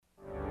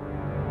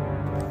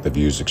The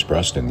views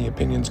expressed and the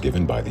opinions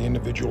given by the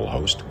individual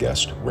host,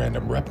 guest,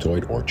 random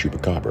reptoid, or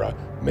chupacabra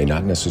may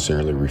not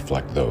necessarily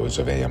reflect those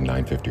of AM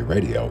 950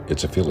 Radio,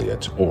 its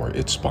affiliates, or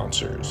its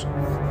sponsors.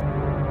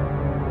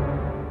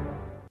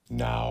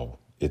 Now,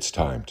 it's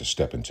time to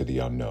step into the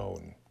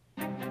unknown.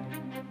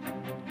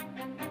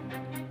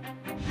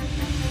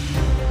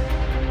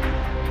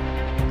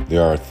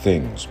 There are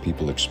things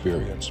people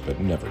experience but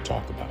never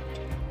talk about.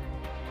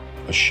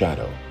 A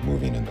shadow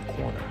moving in the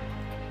corner,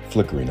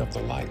 flickering of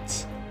the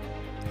lights,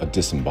 a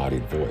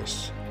disembodied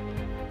voice.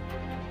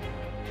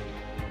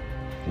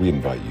 We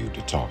invite you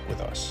to talk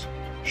with us.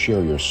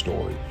 Share your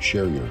story,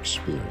 share your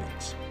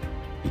experience,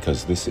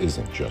 because this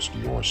isn't just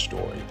your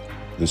story,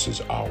 this is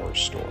our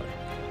story.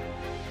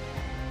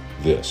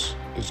 This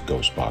is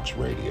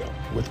GhostBox Radio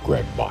with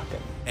Greg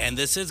Bakken. And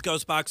this is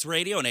GhostBox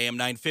Radio on AM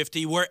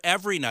 950, where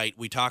every night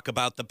we talk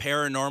about the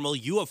paranormal,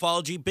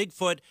 ufology,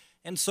 Bigfoot,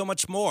 and so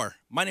much more.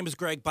 My name is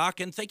Greg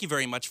Bakken. Thank you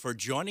very much for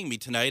joining me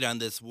tonight on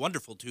this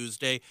wonderful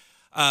Tuesday.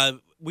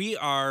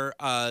 We're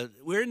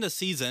in the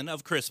season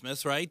of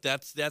Christmas, right?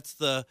 That's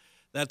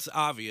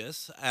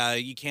obvious.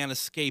 You can't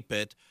escape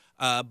it.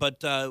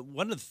 But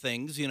one of the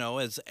things,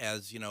 as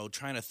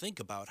trying to think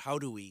about how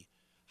do we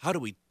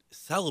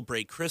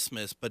celebrate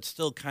Christmas, but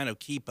still kind of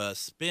keep a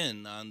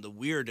spin on the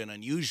weird and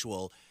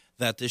unusual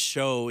that this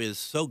show is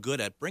so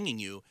good at bringing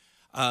you.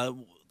 I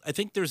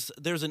think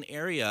there's an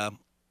area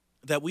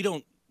that we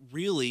don't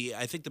really.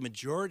 I think the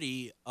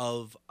majority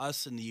of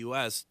us in the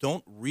U.S.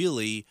 don't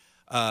really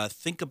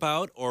think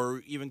about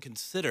or even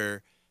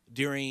consider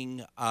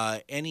during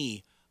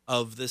any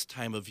of this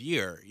time of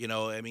year.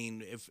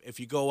 If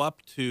you go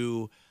up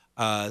to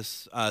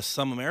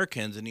some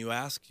Americans and you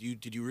ask,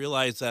 did you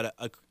realize that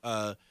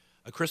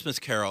a Christmas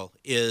Carol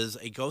is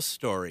a ghost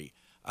story?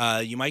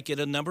 You might get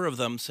a number of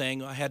them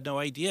saying, I had no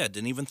idea,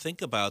 didn't even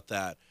think about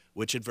that,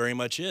 which it very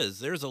much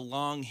is. There's a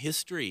long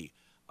history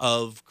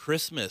of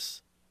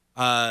Christmas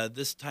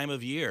this time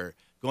of year,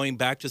 going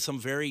back to some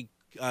very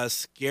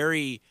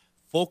scary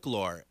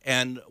folklore.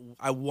 And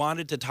I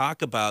wanted to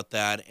talk about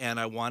that, and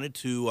I wanted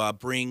to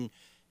bring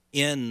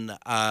in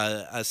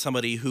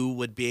somebody who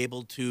would be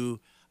able to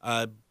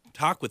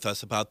talk with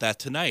us about that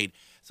tonight.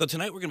 So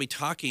tonight we're going to be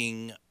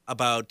talking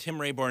about Tim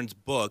Rayborn's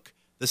book,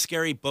 The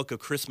Scary Book of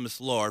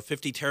Christmas Lore,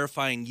 50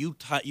 Terrifying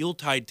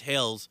Yuletide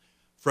Tales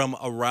from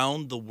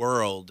Around the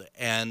World.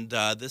 And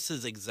this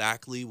is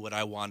exactly what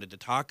I wanted to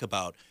talk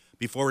about.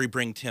 Before we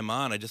bring Tim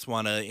on, I just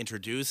want to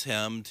introduce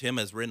him. Tim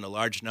has written a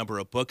large number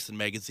of books and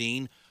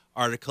magazine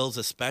articles,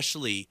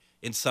 especially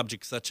in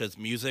subjects such as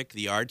music,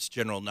 the arts,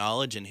 general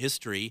knowledge, and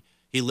history.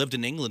 He lived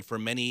in England for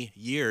many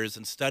years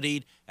and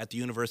studied at the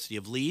University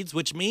of Leeds,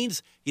 which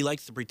means he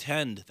likes to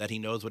pretend that he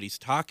knows what he's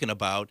talking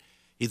about.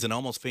 He's an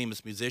almost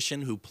famous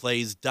musician who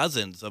plays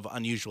dozens of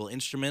unusual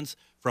instruments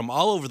from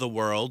all over the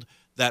world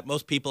that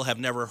most people have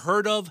never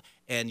heard of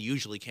and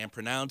usually can't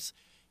pronounce.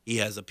 He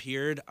has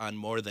appeared on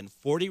more than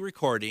 40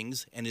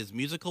 recordings, and his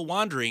musical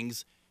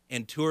wanderings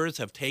and tours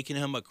have taken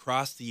him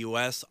across the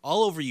U.S.,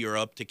 all over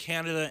Europe, to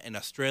Canada and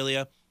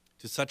Australia,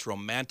 to such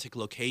romantic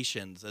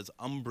locations as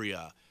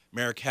Umbria,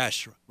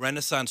 Marrakesh,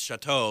 Renaissance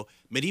chateaux,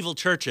 medieval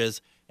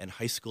churches, and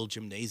high school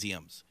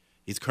gymnasiums.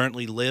 He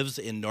currently lives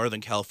in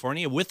Northern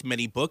California with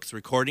many books,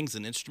 recordings,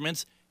 and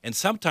instruments, and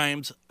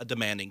sometimes a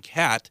demanding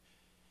cat.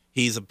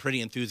 He's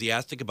pretty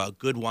enthusiastic about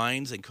good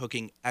wines and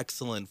cooking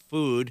excellent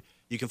food.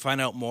 You can find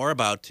out more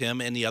about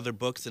Tim and the other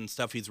books and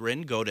stuff he's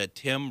written. Go to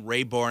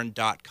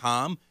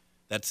timrayborn.com.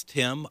 That's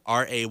Tim,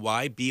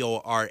 RAYBORN.com.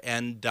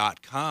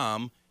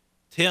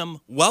 Tim,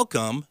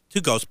 welcome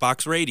to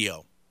GhostBox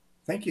Radio.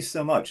 Thank you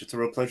so much. It's a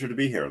real pleasure to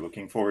be here.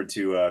 Looking forward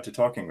to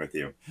talking with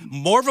you.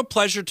 More of a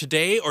pleasure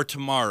today or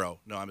tomorrow?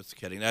 No, I'm just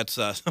kidding. That's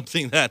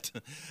something that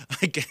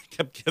I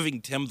kept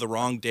giving Tim the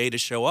wrong day to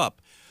show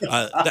up.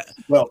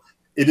 Well,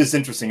 it is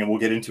interesting, and we'll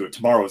get into it.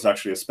 Tomorrow is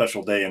actually a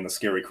special day in the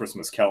scary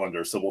Christmas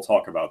calendar, so we'll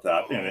talk about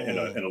that in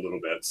a little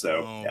bit.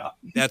 So, yeah,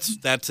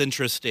 that's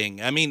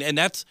interesting. I mean, and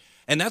that's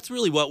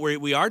really what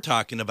we are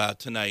talking about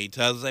tonight.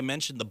 As I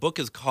mentioned, the book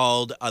is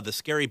called The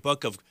Scary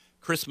Book of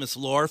Christmas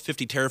Lore,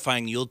 50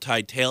 Terrifying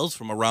Yuletide Tales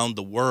from Around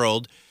the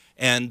World.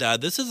 And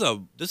this is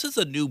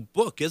a new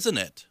book, isn't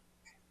it?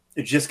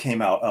 It just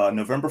came out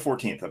November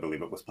 14th, I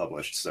believe it was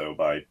published. So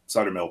by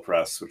Cider Mill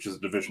Press, which is a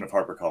division of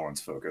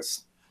HarperCollins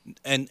Focus.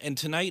 And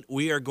tonight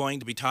we are going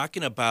to be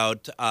talking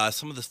about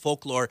some of this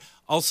folklore.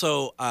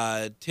 Also,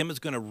 Tim is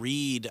going to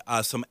read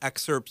some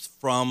excerpts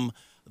from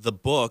the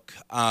book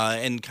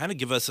and kind of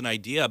give us an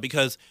idea,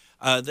 because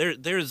I don't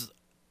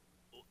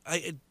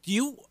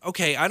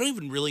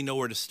even really know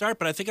where to start,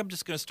 but I think I'm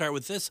just going to start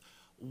with this.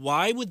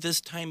 Why would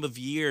this time of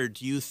year,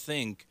 do you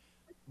think,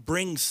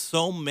 bring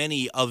so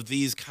many of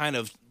these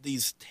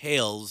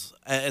tales,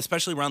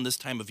 especially around this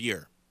time of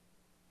year?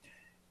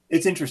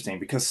 It's interesting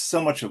because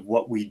so much of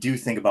what we do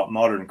think about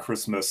modern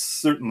Christmas,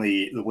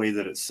 certainly the way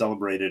that it's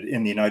celebrated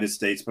in the United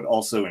States, but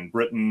also in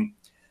Britain,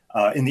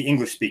 in the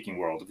English-speaking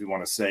world, if you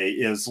want to say,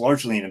 is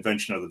largely an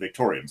invention of the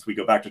Victorians. We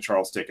go back to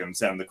Charles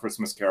Dickens and the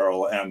Christmas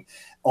Carol, and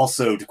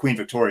also to Queen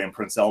Victoria and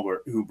Prince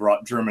Albert, who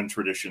brought German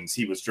traditions.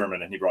 He was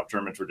German, and he brought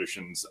German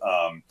traditions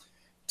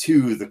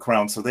to the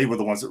crown. So they were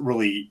the ones that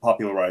really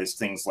popularized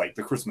things like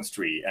the Christmas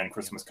tree and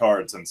Christmas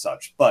cards and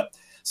such. But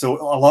so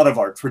a lot of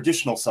our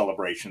traditional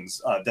celebrations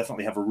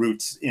definitely have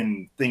roots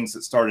in things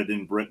that started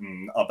in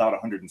Britain about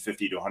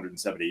 150 to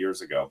 170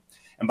 years ago.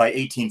 And by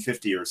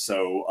 1850 or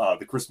so,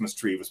 the Christmas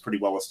tree was pretty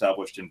well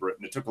established in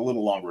Britain. It took a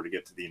little longer to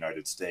get to the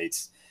United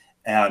States.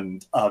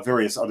 And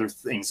various other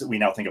things that we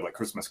now think of, like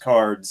Christmas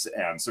cards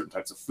and certain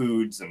types of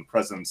foods and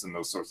presents and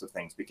those sorts of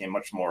things, became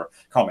much more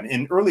common.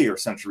 In earlier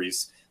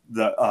centuries,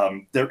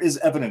 there is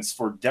evidence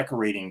for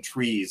decorating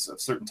trees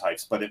of certain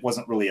types, but it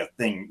wasn't really a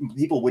thing.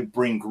 People would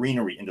bring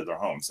greenery into their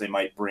homes. They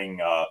might bring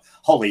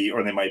holly,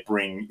 or they might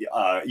bring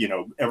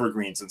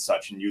evergreens and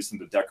such, and use them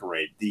to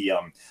decorate.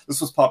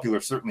 This was popular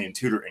certainly in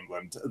Tudor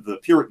England. The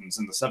Puritans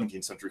in the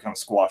 17th century kind of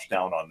squashed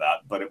down on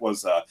that, but it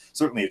was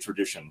certainly a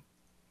tradition.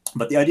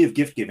 But the idea of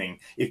gift giving,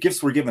 if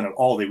gifts were given at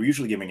all, they were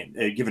usually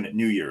given at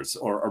New Year's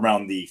or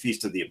around the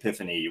Feast of the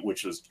Epiphany,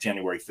 which was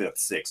January 5th,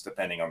 6th,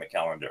 depending on the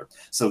calendar.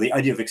 So the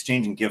idea of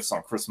exchanging gifts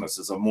on Christmas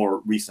is a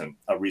more recent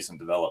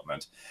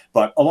development.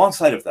 But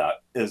alongside of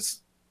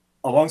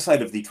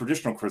the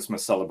traditional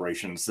Christmas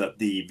celebrations that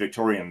the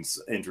Victorians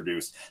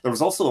introduced, there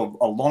was also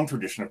a long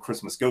tradition of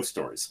Christmas ghost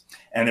stories.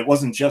 And it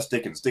wasn't just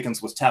Dickens.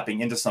 Dickens was tapping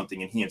into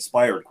something, and he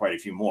inspired quite a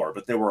few more,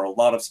 but there were a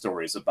lot of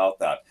stories about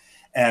that.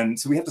 And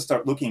so we have to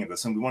start looking at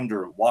this, and we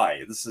wonder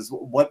why. This is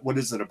what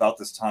is it about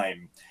this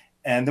time?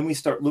 And then we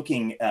start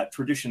looking at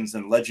traditions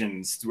and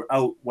legends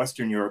throughout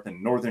Western Europe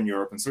and Northern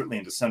Europe, and certainly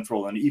into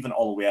Central, and even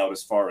all the way out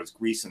as far as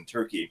Greece and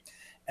Turkey.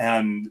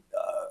 And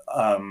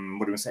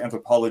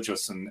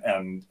anthropologists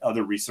and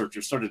other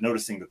researchers started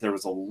noticing that there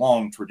was a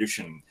long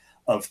tradition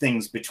of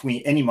things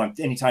between any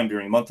time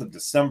during the month of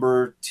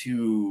December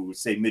to,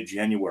 say,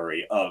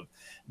 mid-January, of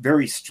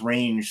very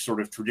strange sort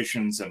of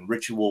traditions and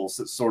rituals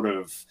that sort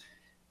of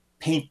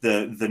paint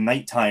the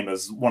nighttime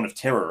as one of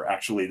terror,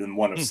 actually, than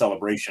one of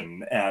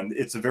celebration. And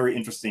it's a very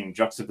interesting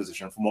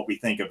juxtaposition from what we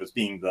think of as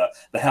being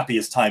the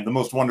happiest time, the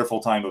most wonderful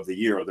time of the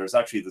year. There's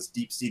actually this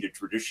deep-seated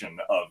tradition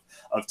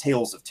of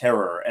tales of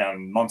terror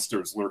and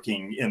monsters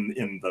lurking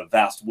in the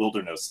vast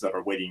wilderness that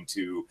are waiting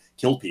to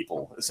kill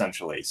people,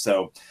 essentially.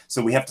 So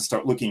we have to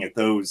start looking at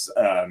those,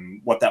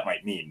 what that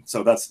might mean.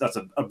 So that's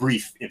a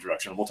brief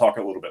introduction. We'll talk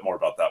a little bit more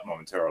about that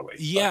momentarily.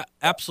 Yeah,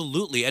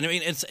 absolutely. And I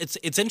mean,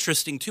 it's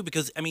interesting too,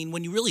 because I mean,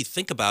 when you really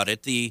think about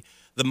it, the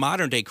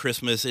modern day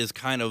Christmas is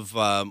kind of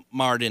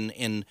marred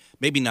in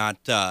maybe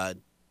not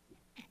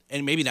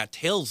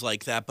tales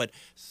like that, but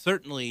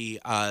certainly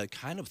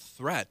kind of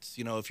threats.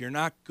 You know, if you're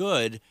not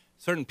good,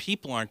 certain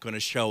people aren't going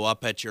to show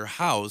up at your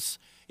house.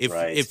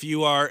 If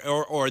you are,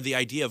 or the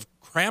idea of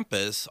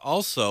Krampus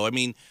also. I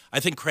mean,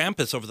 I think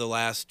Krampus over the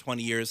last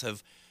 20 years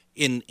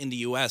in the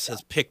U.S.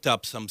 has picked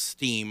up some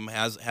steam,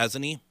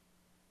 hasn't he?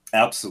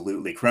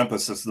 Absolutely.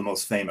 Krampus is the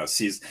most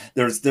famous.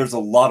 There's a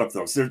lot of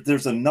those.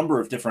 There's a number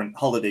of different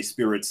holiday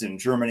spirits in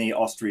Germany,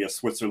 Austria,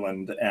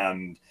 Switzerland,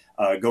 and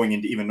going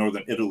into even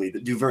northern Italy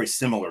that do very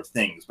similar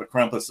things. But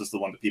Krampus is the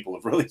one that people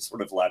have really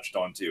sort of latched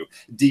onto.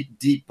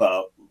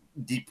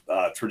 Deep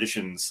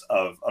traditions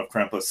of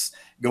Krampus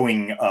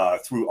going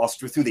through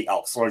Austria, through the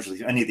Alps,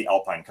 largely any of the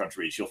Alpine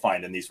countries. You'll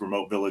find in these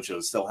remote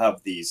villages, they'll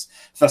have these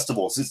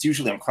festivals. It's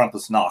usually on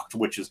Krampusnacht,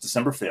 which is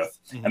December 5th,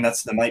 and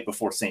that's the night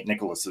before St.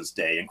 Nicholas's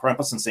Day. And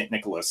Krampus and St.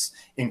 Nicholas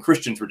in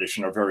Christian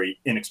tradition are very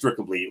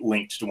inextricably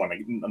linked to one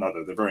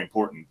another. They're very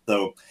important.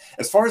 Though,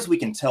 as far as we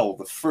can tell,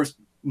 the first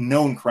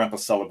known Krampus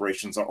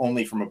celebrations are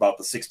only from about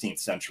the 16th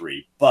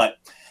century, but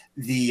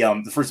the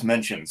first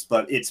mentions,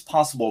 but it's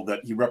possible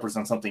that he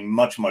represents something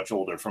much, much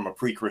older, from a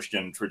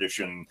pre-Christian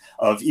tradition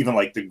of even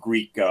like the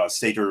Greek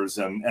satyrs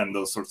and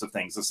those sorts of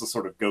things. This is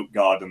sort of goat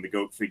god and the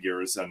goat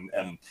figures and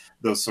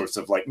those sorts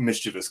of like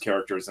mischievous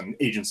characters and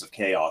agents of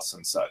chaos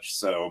and such.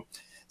 So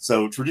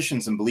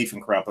traditions and belief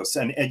in Krampus,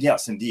 and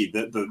yes, indeed,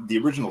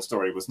 the original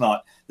story was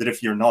not that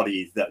if you're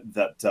naughty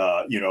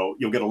that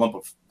you'll get a lump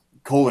of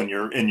coal in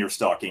your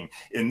stocking.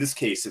 In this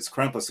case, it's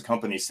Krampus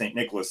accompanies St.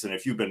 Nicholas, and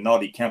if you've been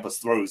naughty, Krampus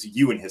throws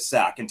you in his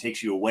sack and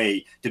takes you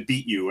away to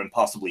beat you and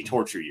possibly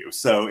torture you.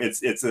 So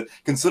it's a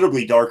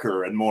considerably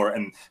darker and more,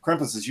 and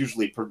Krampus is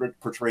usually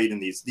portrayed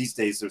in these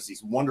days. There's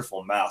these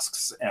wonderful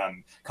masks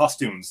and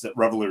costumes that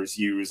revelers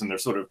use, and they're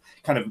sort of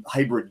kind of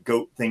hybrid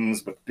goat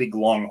things with big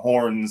long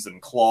horns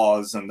and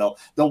claws, and they'll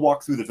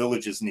walk through the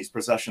villages in these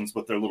processions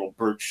with their little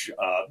birch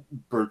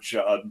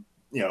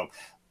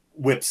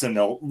whips, and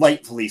they'll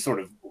lightly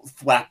sort of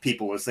thwap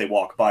people as they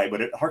walk by. But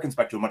it harkens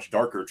back to a much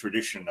darker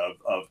tradition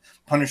of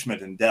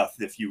punishment and death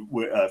if you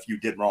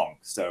did wrong.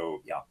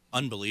 So yeah,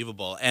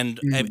 unbelievable. And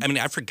I mean,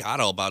 I forgot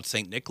all about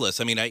Saint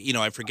Nicholas. I mean,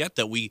 I forget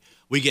that we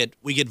get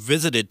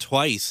visited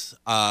twice,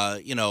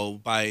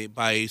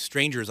 by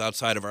strangers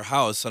outside of our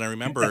house. And I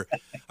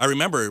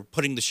remember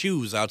putting the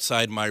shoes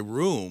outside my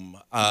room,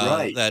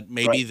 that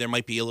maybe there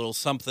might be a little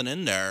something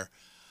in there.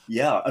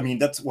 Yeah, I mean,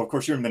 well, of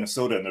course, you're in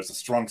Minnesota, and there's a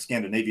strong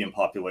Scandinavian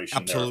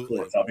population there, of Absolutely.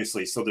 course,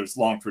 obviously. So there's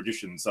long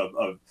traditions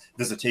of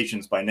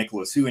visitations by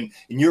Nicholas, who in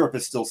Europe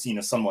is still seen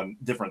as someone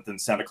different than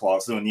Santa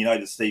Claus. So in the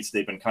United States,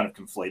 they've been kind of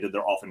conflated.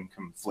 They're often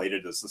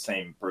conflated as the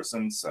same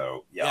person.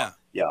 So Yeah.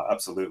 yeah,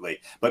 absolutely.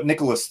 But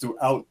Nicholas,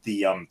 throughout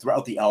the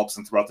Alps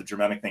and throughout the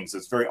Germanic things,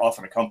 is very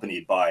often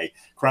accompanied by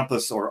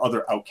Krampus or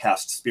other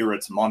outcast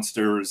spirits,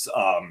 monsters,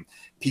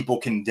 people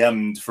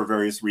condemned for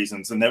various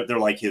reasons, and they're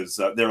like his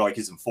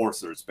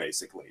enforcers,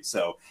 basically.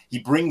 So he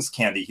brings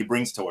candy, he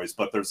brings toys,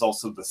 but there's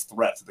also this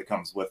threat that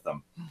comes with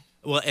them.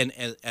 Well, and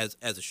as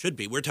it should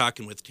be, we're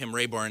talking with Tim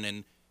Rayborn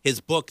and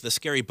his book, The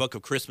Scary Book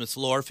of Christmas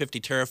Lore: 50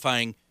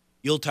 Terrifying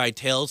Yuletide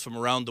Tales from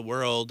Around the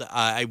World.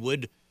 I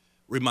would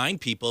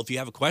remind people, if you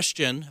have a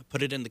question,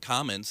 put it in the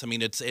comments. I mean,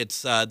 this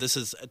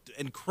is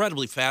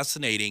incredibly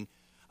fascinating.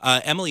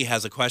 Emily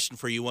has a question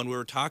for you. When we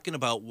were talking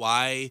about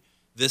why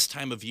this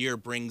time of year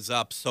brings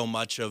up so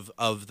much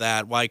of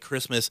that, why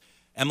Christmas,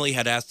 Emily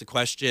had asked the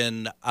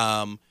question,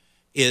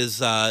 is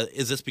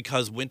this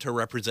because winter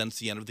represents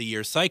the end of the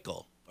year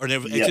cycle, or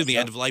the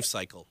end of life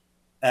cycle?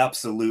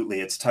 Absolutely.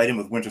 It's tied in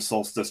with winter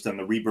solstice and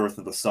the rebirth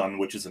of the sun,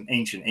 which is an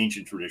ancient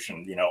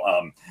tradition.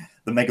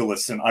 The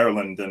megaliths in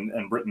Ireland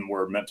and Britain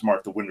were meant to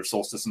mark the winter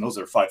solstice, and those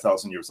are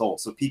 5,000 years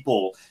old. So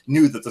people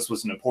knew that this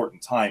was an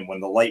important time when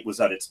the light was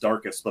at its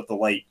darkest, but the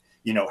light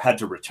had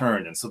to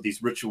return. And so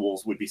these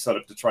rituals would be set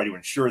up to try to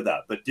ensure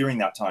that. But during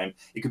that time,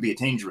 it could be a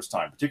dangerous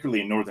time,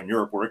 particularly in Northern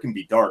Europe, where it can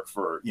be dark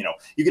for, you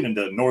get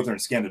into Northern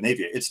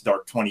Scandinavia, it's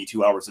dark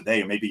 22 hours a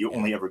day, and maybe you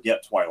only ever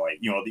get twilight,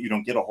 that you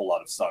don't get a whole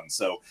lot of sun.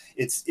 So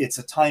it's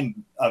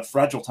a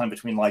fragile time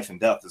between life and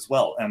death as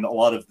well. And a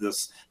lot of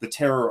this, the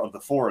terror of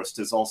the forest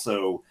is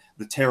also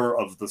the terror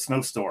of the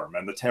snowstorm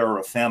and the terror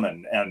of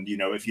famine. And,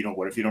 if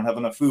you don't have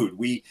enough food,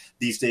 we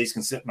these days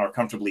can sit in our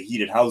comfortably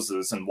heated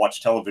houses and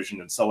watch television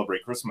and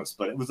celebrate Christmas.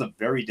 But it was a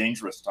very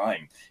dangerous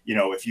time.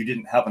 If you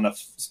didn't have enough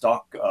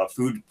stock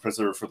food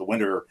preserved for the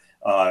winter,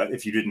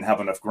 if you didn't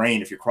have enough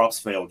grain, if your crops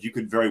failed, you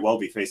could very well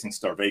be facing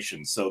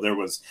starvation. So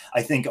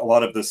I think a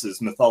lot of this is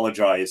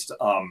mythologized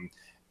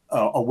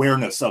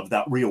awareness of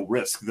that real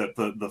risk that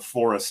the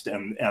forest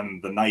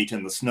and the night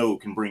and the snow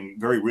can bring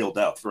very real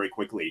death very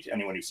quickly to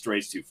anyone who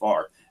strays too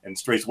far and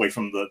strays away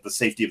from the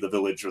safety of the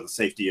village or the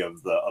safety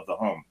of the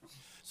home.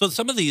 So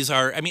some of these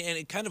are, and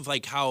it kind of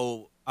like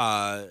how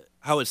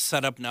it's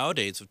set up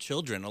nowadays with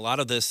children. A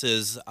lot of this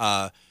is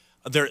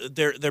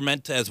they're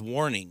meant as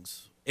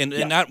warnings,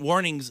 and not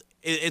warnings.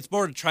 It's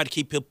more to try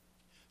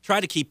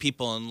to keep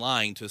people in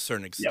line to a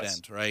certain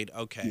extent, right?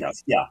 Okay.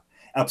 Yes. Yeah.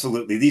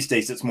 Absolutely. These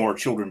days, it's more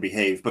children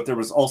behave, but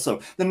there's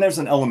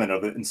an element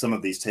of it in some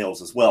of these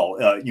tales as well.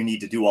 You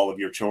need to do all of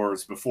your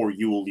chores before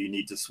Yule. You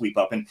need to sweep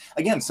up. And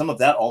again, some of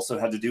that also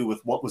had to do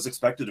with what was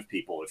expected of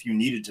people. If you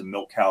needed to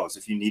milk cows,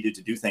 if you needed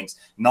to do things,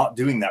 not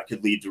doing that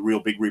could lead to real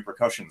big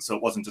repercussions. So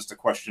it wasn't just a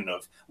question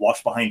of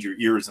wash behind your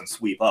ears and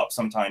sweep up.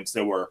 Sometimes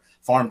there were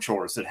farm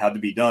chores that had to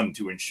be done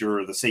to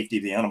ensure the safety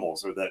of the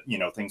animals, or that,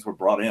 things were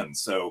brought in.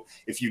 So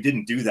if you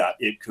didn't do that,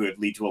 it could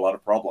lead to a lot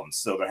of problems.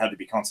 So there had to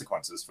be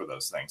consequences for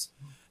those things.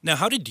 Now,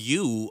 how did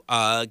you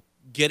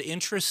get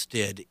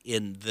interested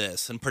in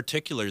this, in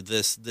particular,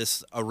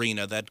 this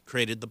arena that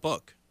created the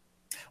book?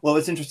 Well,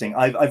 it's interesting.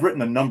 I've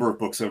written a number of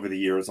books over the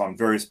years on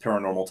various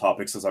paranormal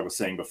topics, as I was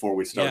saying before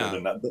we started,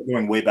 and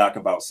going way back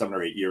about 7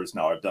 or 8 years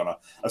now, I've done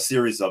a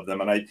series of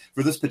them. And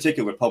for this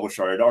particular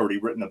publisher, I'd already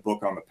written a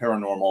book on the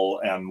paranormal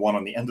and one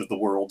on the end of the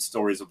world,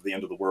 stories of the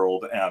end of the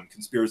world and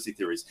conspiracy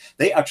theories.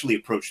 They actually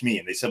approached me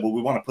and they said, well,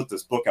 we want to put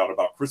this book out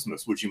about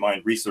Christmas. Would you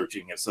mind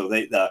researching it? So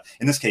they,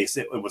 in this case,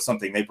 it was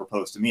something they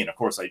proposed to me. And of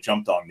course, I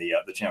jumped on the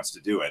chance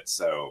to do it.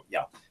 So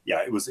yeah,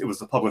 it was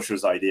the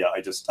publisher's idea.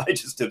 I just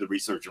did the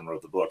research and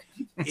wrote the book.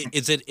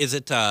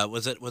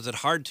 Was it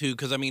hard to,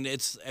 because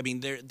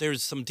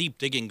there's some deep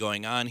digging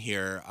going on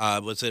here.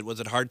 Was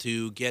it hard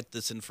to get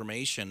this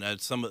information?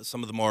 Some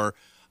of the more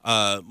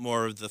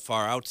of the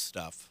far out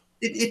stuff.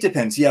 It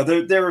depends. Yeah,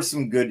 there are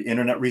some good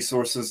internet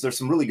resources. There's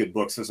some really good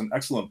books. There's an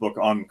excellent book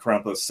on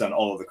Krampus and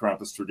all of the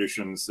Krampus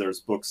traditions. There's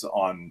books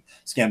on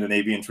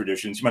Scandinavian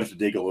traditions. You might have to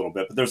dig a little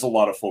bit, but there's a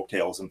lot of folk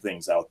tales and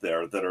things out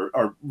there that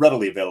are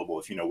readily available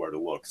if you know where to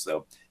look.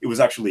 So it was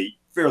actually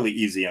fairly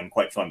easy and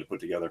quite fun to put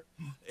together.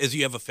 Do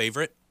you have a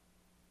favorite?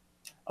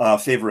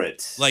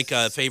 Favorite? Like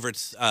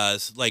favorites,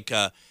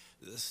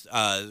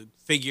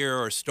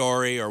 figure or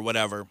story or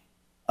whatever.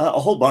 A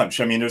whole bunch.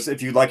 I mean,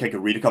 if you'd like, I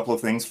could read a couple of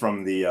things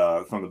from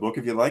the book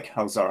if you'd like.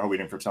 How are we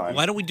doing for time?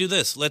 Why don't we do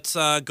this? Let's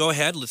go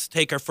ahead. Let's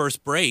take our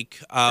first break.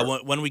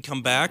 Sure. When we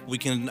come back, we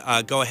can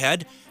go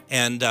ahead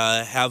and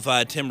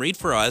have Tim read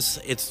for us.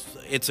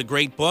 It's a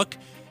great book.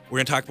 We're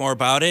going to talk more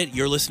about it.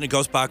 You're listening to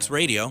GhostBox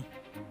Radio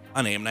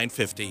on AM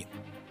 950.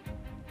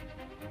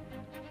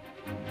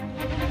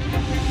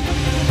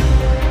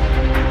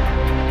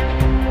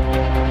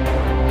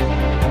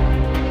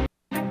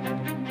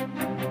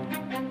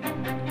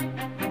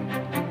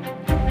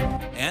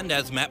 And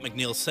as Matt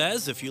McNeil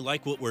says, if you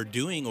like what we're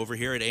doing over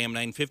here at AM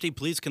 950,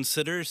 please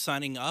consider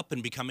signing up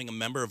and becoming a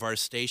member of our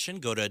station.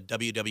 Go to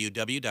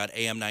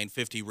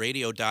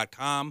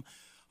www.am950radio.com.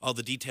 all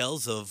the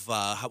details of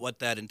what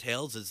that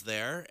entails is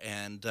there.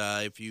 And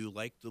if you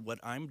like what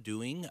I'm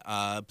doing,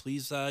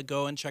 please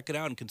go and check it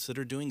out and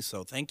consider doing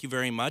so. Thank you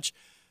very much.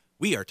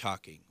 We are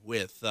talking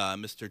with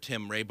Mr.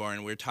 Tim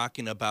Rayborn. We're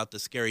talking about the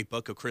scary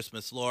book of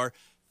Christmas lore,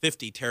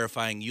 50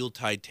 terrifying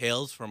Yuletide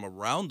tales from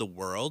around the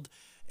world.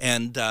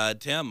 And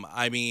Tim,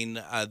 I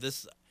mean,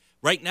 this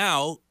right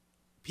now,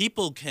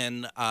 people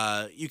can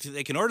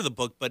they can order the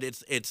book, but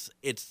it's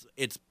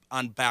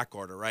on back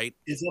order, right?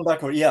 It's on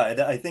back order.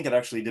 Yeah, I think it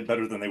actually did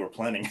better than they were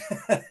planning.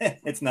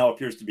 It now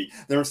appears to be.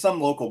 There are some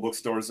local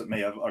bookstores that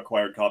may have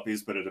acquired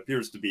copies, but it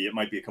appears to be, it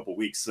might be a couple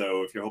weeks.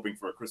 So if you're hoping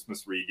for a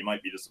Christmas read, you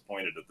might be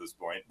disappointed at this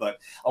point. But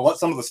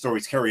some of the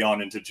stories carry on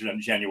into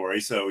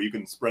January, so you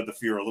can spread the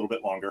fear a little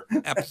bit longer.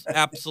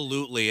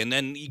 Absolutely. And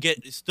then you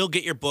still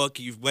get your book.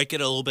 You wait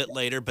it a little bit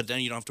later, but then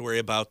you don't have to worry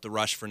about the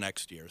rush for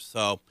next year.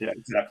 So yeah,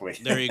 exactly.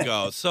 There you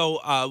go.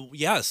 So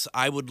yes,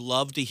 I would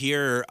love to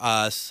hear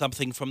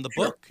something from the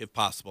book, if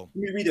possible.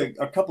 Let me read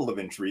a couple of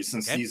entries,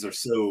 since these are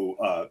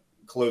so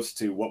close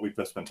to what we've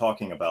just been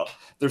talking about.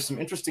 There's some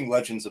interesting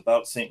legends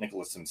about St.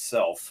 Nicholas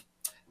himself.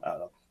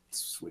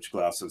 Switch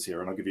glasses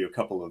here, and I'll give you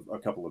a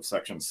couple of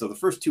sections. So the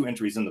first two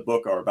entries in the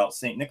book are about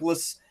St.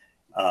 Nicholas.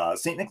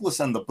 St. Nicholas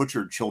and the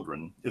Butchered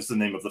Children is the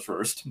name of the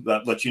first.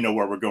 That lets you know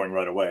where we're going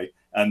right away.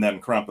 And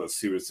then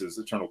Krampus, who is his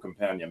eternal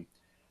companion.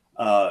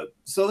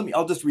 So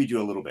I'll just read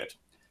you a little bit.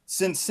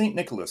 Since St.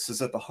 Nicholas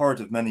is at the heart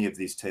of many of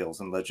these tales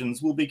and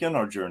legends, we'll begin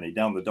our journey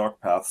down the dark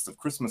paths of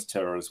Christmas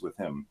terrors with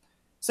him.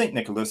 St.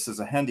 Nicholas is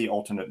a handy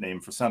alternate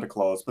name for Santa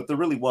Claus, but there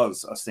really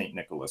was a St.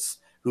 Nicholas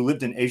who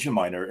lived in Asia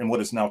Minor in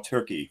what is now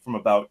Turkey from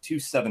about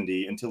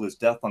 270 until his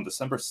death on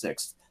December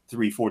 6th,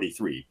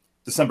 343.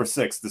 December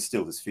 6th is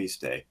still his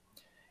feast day.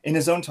 In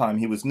his own time,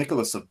 he was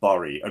Nicholas of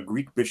Bari, a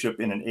Greek bishop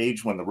in an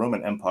age when the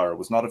Roman Empire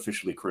was not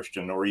officially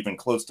Christian or even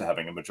close to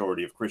having a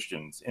majority of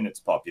Christians in its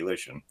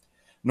population.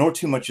 Not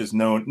too much is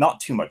known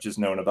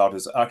about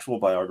his actual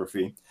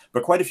biography,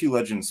 but quite a few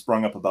legends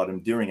sprung up about him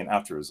during and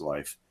after his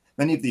life.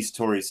 Many of these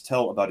stories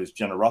tell about his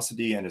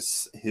generosity and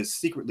his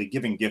secretly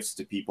giving gifts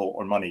to people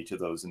or money to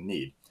those in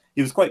need.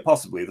 He was quite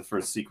possibly the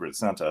first secret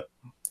Santa.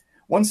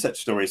 One such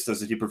story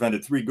says that he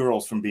prevented 3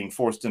 girls from being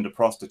forced into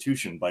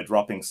prostitution by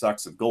dropping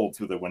sacks of gold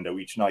through their window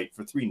each night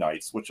for 3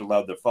 nights, which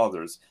allowed their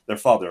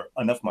father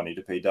enough money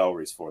to pay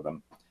dowries for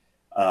them.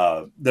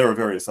 There are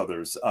various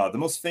others. The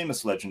most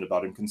famous legend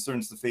about him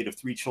concerns the fate of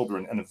 3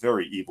 children and a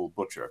very evil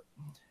butcher.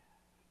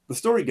 The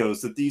story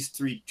goes that these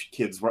 3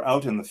 kids were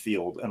out in the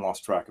field and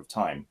lost track of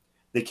time.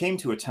 They came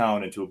to a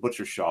town and to a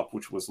butcher shop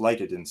which was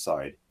lighted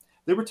inside.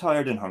 They were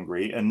tired and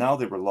hungry, and now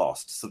they were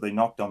lost, so they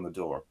knocked on the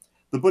door.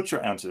 The butcher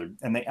answered,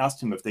 and they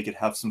asked him if they could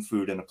have some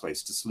food and a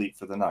place to sleep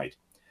for the night.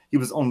 He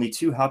was only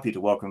too happy to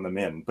welcome them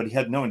in, but he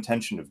had no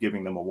intention of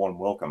giving them a warm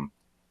welcome.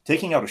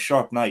 Taking out a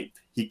sharp knife,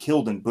 he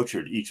killed and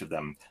butchered each of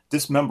them,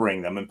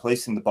 dismembering them and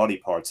placing the body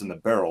parts in the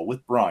barrel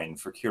with brine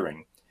for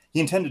curing. He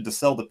intended to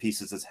sell the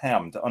pieces as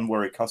ham to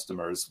unwary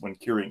customers when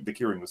the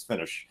curing was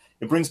finished.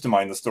 It brings to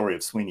mind the story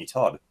of Sweeney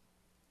Todd.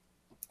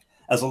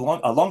 As a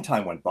long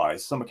time went by,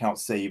 some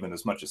accounts say even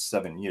as much as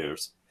 7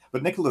 years,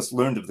 but Nicholas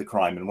learned of the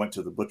crime and went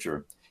to the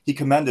butcher. He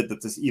commanded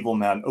that this evil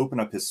man open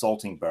up his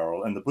salting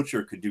barrel, and the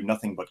butcher could do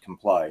nothing but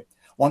comply.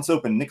 Once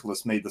open,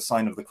 Nicholas made the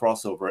sign of the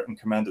cross over it and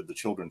commanded the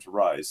children to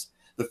rise.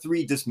 The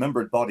 3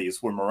 dismembered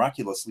bodies were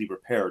miraculously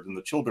repaired, and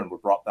the children were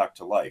brought back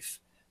to life.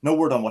 No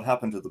word on what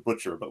happened to the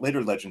butcher, but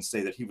later legends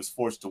say that he was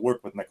forced to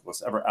work with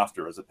Nicholas ever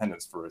after as a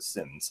penance for his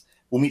sins.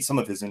 We'll meet some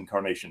of his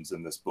incarnations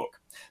in this book.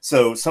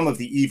 So some of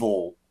the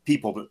evil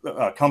people that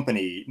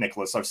accompany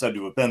Nicholas are said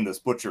to have been this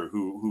butcher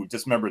who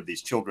dismembered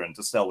these children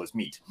to sell as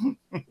meat.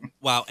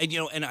 Wow. And,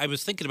 and I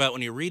was thinking about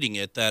when you're reading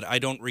it that I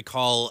don't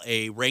recall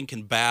a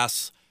Rankin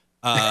Bass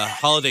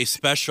holiday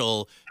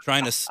special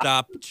trying to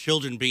stop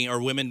children being, or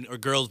women or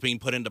girls being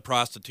put into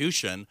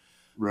prostitution.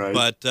 Right.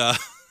 But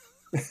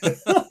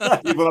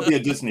it will not be a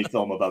Disney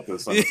film about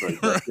this, I'm afraid.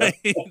 Right.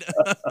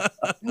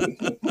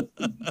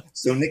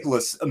 So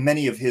Nicholas,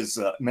 many of his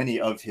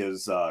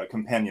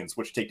companions,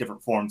 which take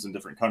different forms in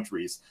different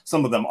countries,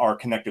 some of them are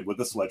connected with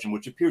this legend,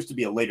 which appears to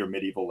be a later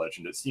medieval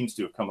legend. It seems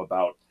to have come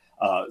about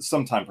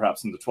sometime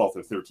perhaps in the 12th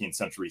or 13th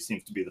century,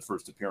 seems to be the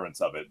first appearance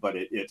of it. But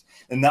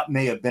and that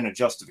may have been a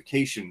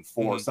justification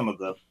for some of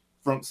the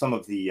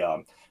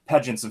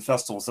pageants and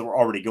festivals that were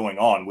already going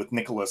on with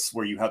Nicholas,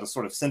 where you had a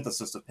sort of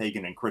synthesis of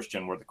pagan and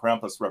Christian, where the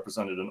Krampus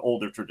represented an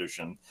older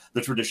tradition,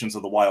 the traditions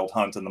of the wild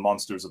hunt and the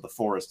monsters of the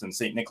forest, and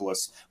St.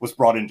 Nicholas was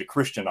brought in to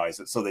Christianize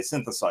it, so they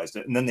synthesized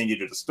it, and then they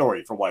needed a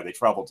story for why they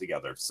traveled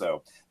together.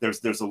 So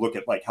there's a look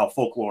at like how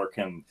folklore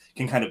can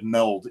kind of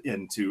meld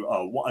into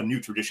a new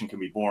tradition can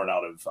be born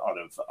out of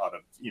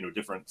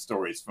different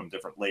stories from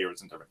different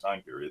layers and different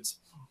time periods.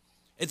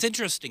 It's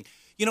interesting.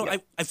 Yeah.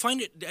 I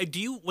find it, do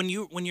you, when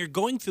you're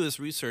going through this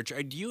research,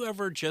 do you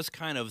ever just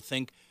kind of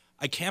think,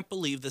 I can't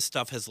believe this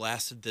stuff has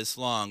lasted this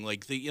long?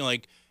 Like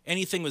like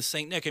anything with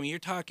Saint Nick, I mean, you're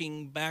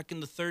talking back in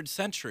the 3rd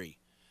century.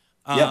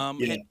 Yeah.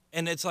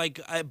 And it's like,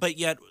 but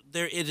yet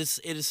it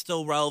is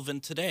still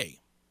relevant today.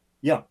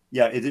 Yeah,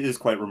 it is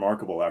quite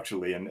remarkable,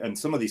 actually. And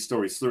some of these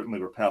stories certainly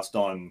were passed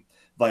on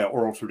via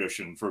oral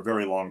tradition for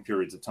very long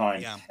periods of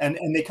time. Yeah. And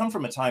they come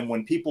from a time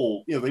when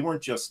people, they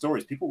weren't just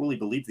stories. People really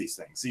believed these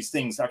things. These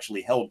things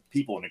actually held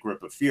people in a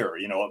grip of fear.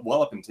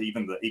 Well up into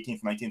even the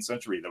 18th, 19th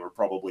century, there were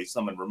probably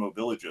some in remote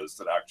villages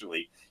that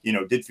actually,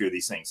 did fear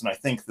these things. And I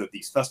think that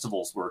these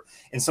festivals were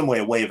in some way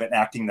a way of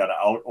enacting that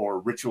out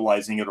or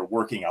ritualizing it or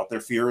working out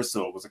their fears.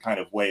 So it was a kind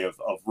of way of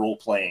role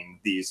playing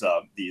these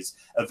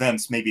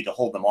events, maybe to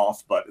hold them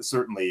off, but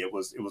certainly it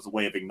was a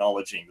way of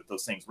acknowledging that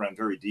those things ran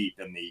very deep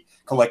in the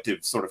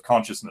collective sort of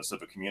consciousness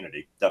of a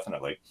community.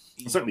 Definitely,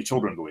 and certainly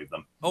children believe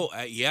them. Oh,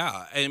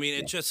 yeah. I mean,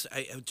 it's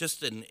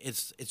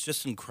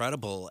just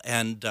incredible,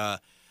 and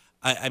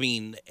I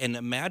mean, and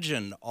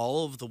imagine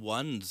all of the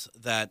ones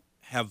that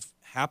have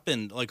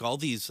happened, like all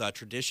these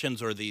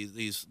traditions or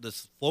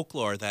this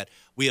folklore that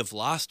we have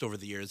lost over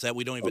the years that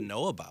we don't even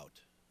know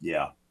about.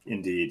 Yeah,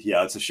 indeed.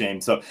 Yeah, it's a shame.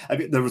 So I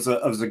mean, there was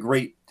a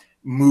great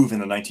move in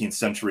the 19th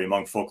century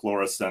among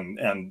folklorists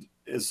and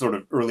sort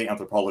of early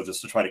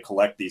anthropologists to try to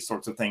collect these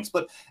sorts of things.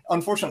 But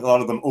unfortunately, a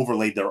lot of them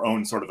overlaid their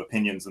own sort of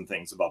opinions and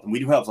things about them. We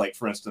do have, like,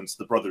 for instance,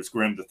 the Brothers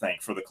Grimm to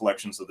thank for the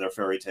collections of their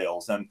fairy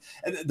tales. And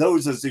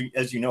those, as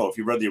you know, if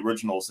you read the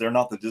originals, they're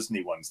not the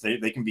Disney ones.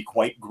 They can be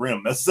quite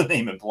grim, as the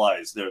name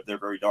implies. They're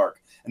very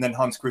dark. And then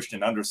Hans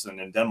Christian Andersen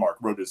in Denmark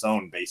wrote his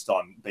own based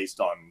on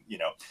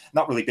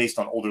not really based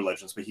on older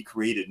legends, but he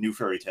created new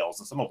fairy tales.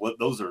 And some of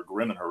those are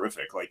grim and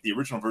horrific. Like the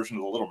original version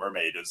of The Little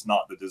Mermaid is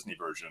not the Disney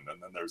version.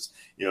 And then there's,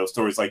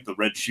 stories like The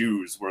Red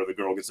Shoes, where the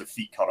girl gets her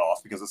feet cut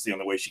off because it's the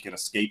only way she can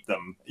escape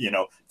them,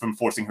 from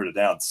forcing her to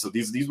dance. So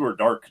these were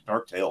dark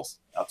tales.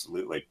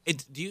 Absolutely.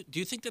 Do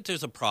you think that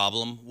there's a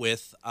problem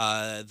with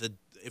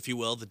if you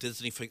will, the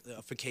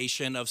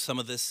Disneyfication of some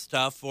of this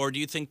stuff, or do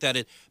you think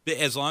that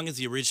as long as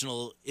the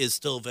original is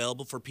still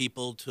available for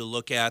people to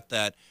look at,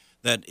 that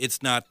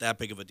it's not that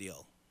big of a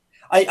deal?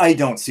 I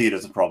don't see it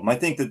as a problem. I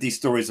think that these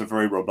stories are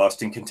very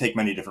robust and can take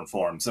many different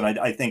forms, and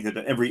I think that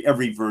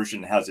every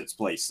version has its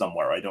place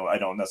somewhere. I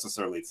don't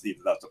necessarily see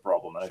that that's a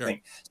problem. And sure. I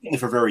think certainly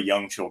for very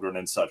young children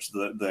and such,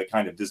 the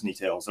kind of Disney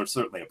tales are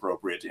certainly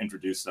appropriate to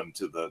introduce them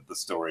to the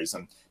stories,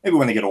 and maybe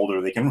when they get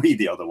older they can read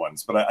the other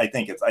ones. But I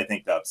think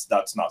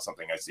that's not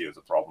something I see as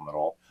a problem at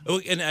all. Oh,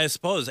 and I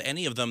suppose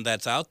any of them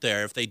that's out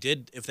there, if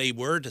they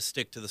were to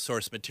stick to the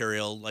source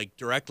material like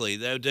directly,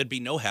 there'd be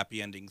no happy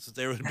endings.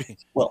 There would be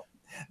well.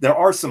 There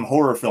are some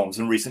horror films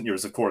in recent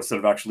years, of course, that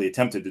have actually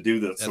attempted to do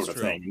this sort of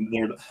thing.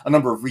 There are a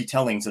number of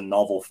retellings in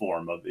novel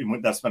form.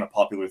 That's been a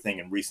popular thing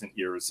in recent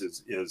years.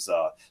 Is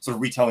sort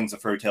of retellings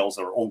of fairy tales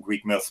or old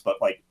Greek myths,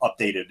 but like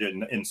updated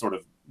in sort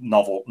of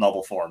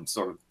novel form.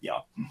 Sort of,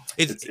 yeah.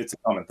 It's a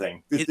common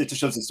thing. It just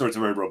shows the stories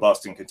are very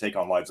robust and can take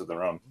on lives of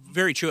their own.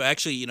 Very true.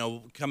 Actually,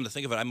 come to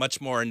think of it, I'm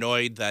much more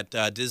annoyed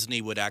that Disney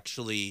would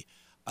actually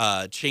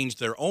change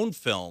their own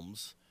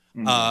films.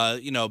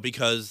 Mm-hmm.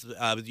 Because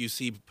you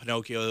see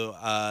Pinocchio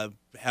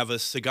have a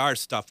cigar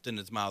stuffed in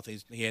his mouth.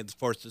 He had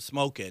forced to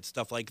smoke it,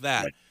 stuff like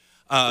that.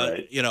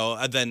 Right.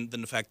 And then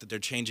the fact that they're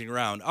changing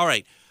around. All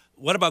right.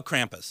 What about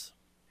Krampus?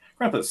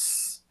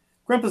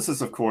 Krampus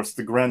is, of course,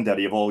 the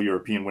granddaddy of all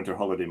European winter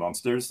holiday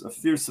monsters, a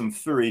fearsome,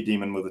 furry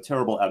demon with a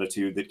terrible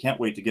attitude that can't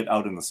wait to get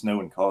out in the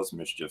snow and cause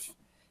mischief.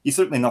 He's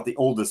certainly not the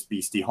oldest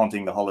beastie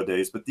haunting the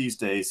holidays, but these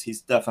days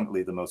he's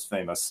definitely the most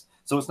famous,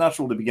 so it's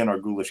natural to begin our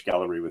ghoulish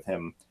gallery with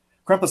him.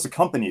 Krampus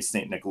accompanies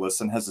St.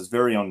 Nicholas and has his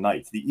very own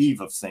night, the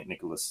eve of St.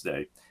 Nicholas'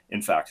 Day.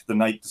 In fact, the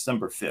night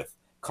December 5th.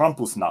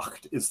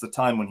 Krampusnacht is the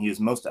time when he is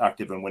most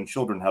active and when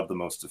children have the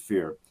most to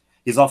fear.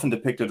 He is often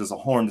depicted as a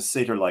horned,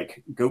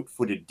 satyr-like,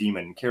 goat-footed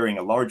demon carrying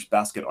a large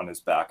basket on his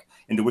back,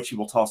 into which he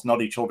will toss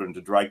naughty children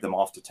to drag them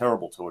off to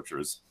terrible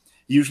tortures.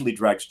 He usually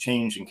drags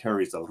change and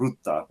carries a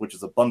ruta, which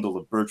is a bundle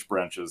of birch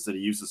branches that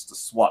he uses to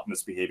swat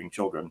misbehaving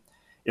children.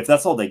 If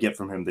that's all they get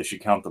from him, they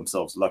should count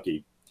themselves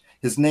lucky.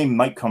 His name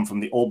might come from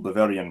the Old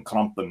Bavarian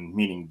Krampen,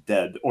 meaning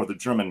dead, or the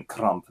German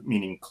Kramp,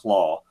 meaning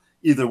claw.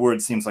 Either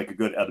word seems like a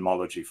good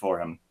etymology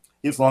for him.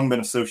 He has long been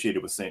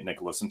associated with St.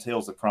 Nicholas, and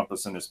tales of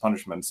Krampus and his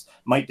punishments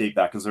might date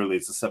back as early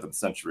as the 7th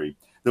century,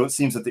 though it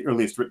seems that the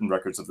earliest written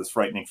records of this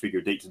frightening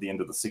figure date to the end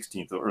of the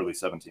 16th or early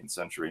 17th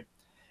century.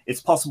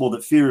 It's possible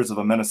that fears of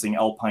a menacing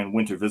alpine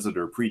winter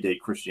visitor predate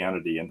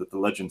Christianity, and that the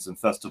legends and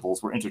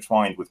festivals were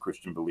intertwined with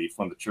Christian belief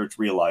when the church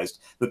realized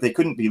that they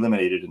couldn't be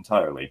eliminated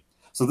entirely.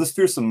 So this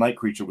fearsome night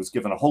creature was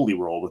given a holy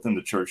role within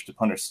the church to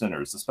punish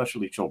sinners,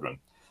 especially children.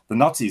 The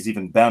Nazis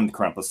even banned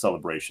Krampus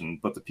celebration,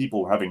 but the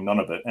people were having none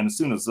of it, and as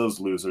soon as those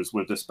losers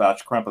were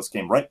dispatched, Krampus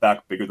came right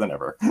back bigger than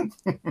ever.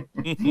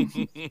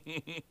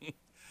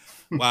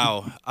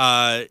 Wow.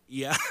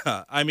 Yeah.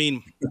 I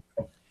mean,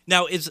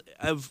 now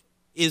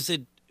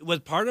was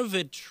part of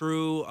it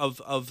true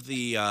of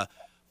the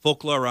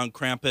folklore around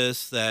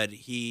Krampus that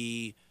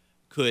he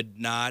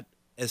could not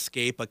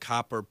escape a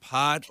copper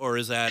pot, or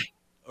is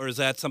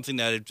that something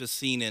that I've just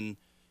seen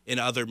in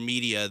other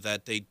media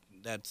that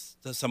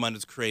someone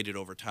has created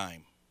over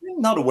time?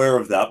 Not aware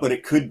of that, but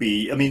it could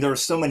be. I mean, there are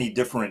so many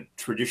different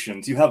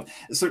traditions. You have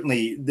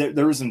certainly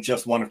there isn't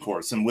just one, of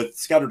course, and with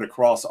scattered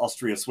across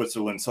Austria,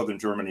 Switzerland, southern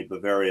Germany,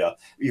 Bavaria,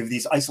 you have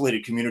these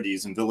isolated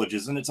communities and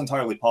villages, and it's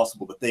entirely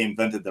possible that they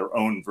invented their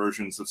own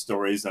versions of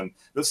stories, and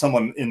that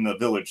someone in the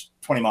village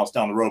 20 miles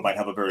down the road might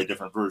have a very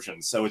different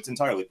version. So it's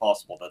entirely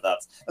possible that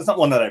that's not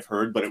one that I've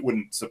heard, but it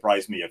wouldn't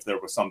surprise me if there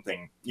was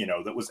something,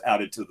 that was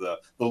added to the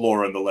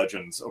lore and the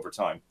legends over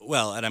time.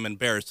 Well, and I'm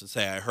embarrassed to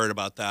say I heard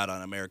about that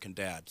on American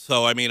Dad.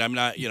 So I mean, I'm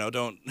not,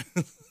 don't.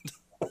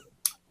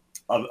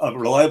 A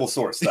reliable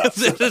source.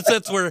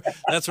 That's where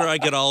I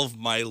get all of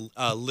my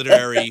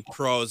literary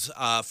prose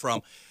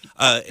from.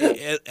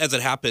 As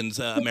it happens,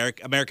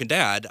 American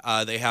Dad,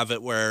 they have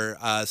it where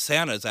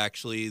Santa is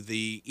actually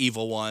the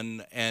evil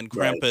one, and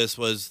Krampus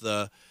was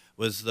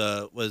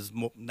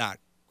not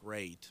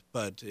great,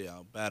 but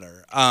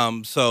better.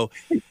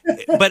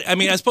 But I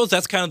mean, I suppose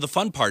that's kind of the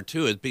fun part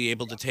too, is being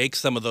able to take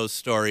some of those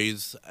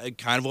stories,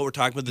 kind of what we're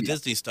talking about the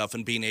Disney stuff,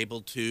 and being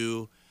able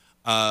to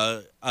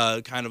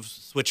kind of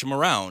switch them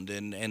around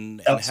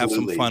and have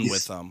some fun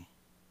with them.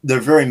 They're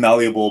very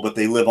malleable, but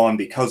they live on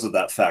because of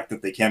that fact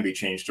that they can be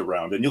changed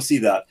around. And you'll see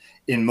that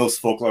in most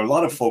folklore. A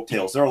lot of folk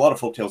tales, there are a lot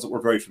of folk tales that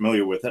we're very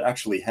familiar with that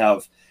actually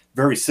have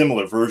very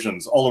similar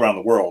versions all around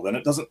the world. And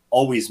it doesn't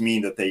always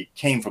mean that they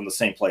came from the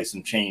same place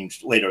and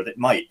changed later. That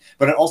might,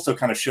 but it also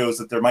kind of shows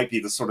that there might be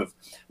this sort of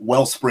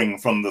wellspring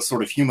from the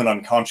sort of human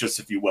unconscious,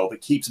 if you will,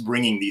 that keeps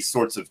bringing these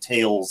sorts of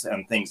tales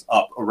and things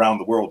up around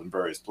the world in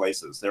various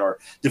places. There are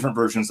different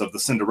versions of the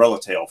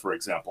Cinderella tale, for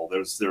example.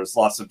 There's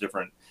lots of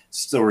different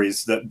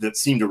stories that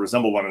seem to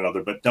resemble one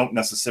another, but don't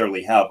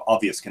necessarily have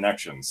obvious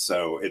connections.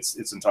 So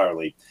it's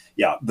entirely,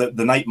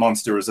 the night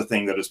monster is a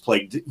thing that has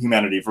plagued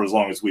humanity for as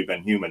long as we've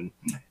been human.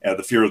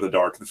 The fear of the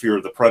dark, the fear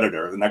of the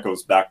predator. And that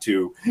goes back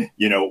to,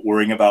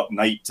 worrying about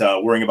night,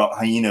 worrying about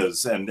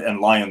hyenas and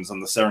lions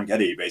on the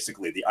Serengeti,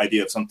 basically. The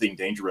idea of something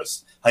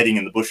dangerous hiding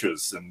in the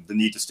bushes and the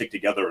need to stick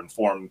together and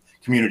form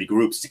community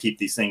groups to keep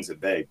these things at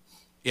bay.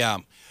 Yeah.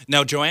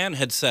 Now, Joanne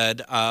had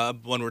said,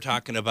 when we're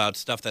talking about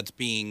stuff that's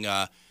being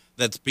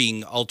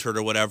altered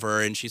or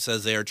whatever, and she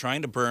says they are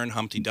trying to burn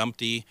Humpty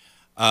Dumpty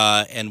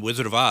and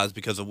Wizard of Oz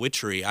because of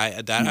witchery.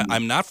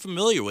 I'm not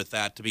familiar with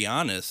that, to be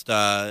honest,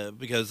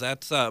 because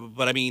that's.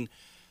 But I mean,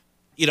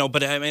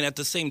 at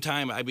the same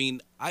time, I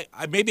mean,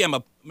 maybe I'm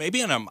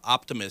an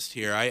optimist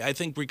here. I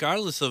think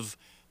regardless of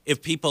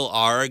if people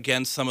are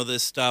against some of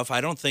this stuff,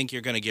 I don't think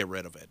you're going to get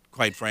rid of it.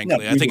 Quite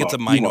frankly, I think it's a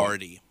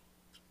minority.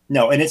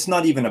 No, and it's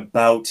not even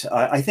about.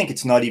 I think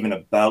it's not even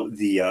about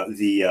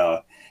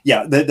the.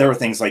 There are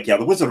things like,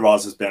 the Wizard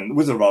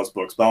of Oz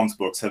books, Baum's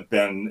books have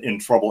been in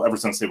trouble ever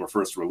since they were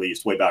first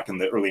released, way back in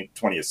the early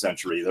 20th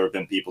century. There have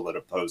been people that are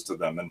opposed to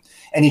them. And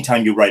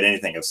anytime you write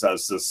anything, it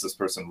says this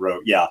person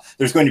wrote,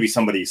 there's going to be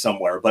somebody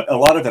somewhere. But a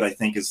lot of it, I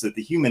think, is that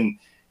the human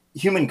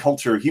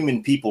culture,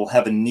 human people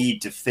have a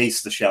need to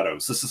face the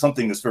shadows. This is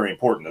something that's very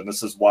important. And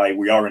this is why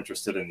we are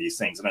interested in these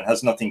things. And it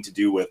has nothing to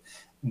do with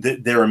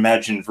their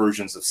imagined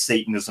versions of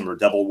Satanism or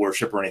devil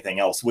worship or anything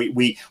else.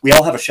 We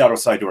all have a shadow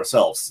side to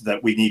ourselves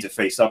that we need to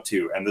face up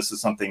to. And this is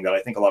something that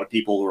I think a lot of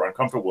people who are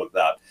uncomfortable with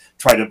that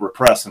try to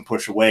repress and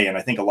push away. And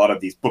I think a lot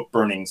of these book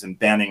burnings and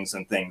bannings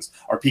and things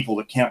are people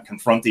that can't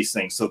confront these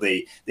things. So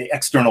they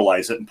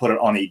externalize it and put it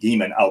on a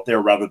demon out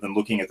there rather than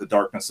looking at the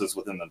darknesses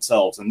within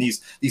themselves. And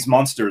these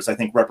monsters, I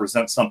think,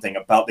 represent something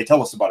they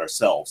tell us about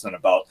ourselves and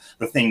about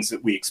the things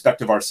that we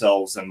expect of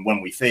ourselves and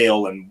when we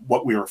fail and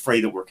what we're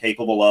afraid that we're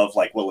capable of.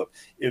 Like, well,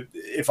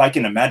 if I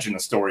can imagine a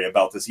story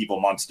about this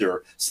evil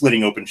monster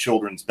slitting open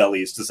children's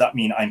bellies, does that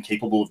mean I'm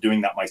capable of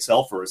doing that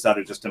myself, or is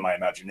that just in my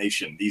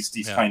imagination?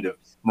 These kind of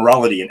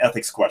morality and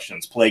ethics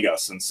questions plague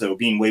us, and so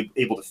being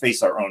able to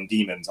face our own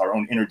demons, our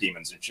own inner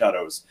demons and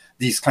shadows,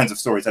 these kinds of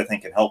stories, I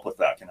think, can help with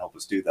that, can help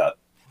us do that.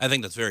 I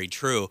think that's very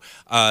true.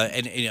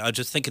 And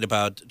just thinking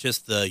about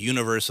just the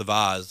universe of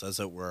Oz,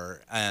 as it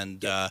were, and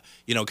kind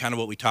of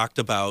what we talked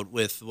about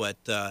with what,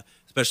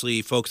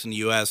 especially folks in the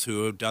U.S.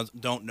 who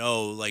don't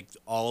know, like,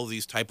 all of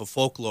these type of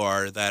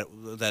folklore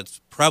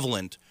that's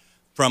prevalent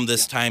from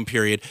this time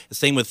period. The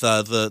same with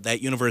that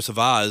universe of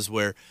Oz,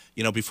 where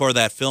before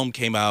that film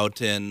came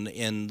out in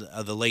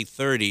the late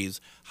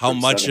 30s, how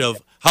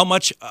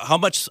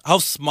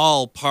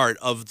small part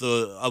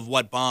of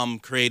what Baum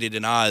created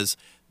in Oz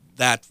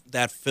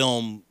that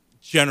film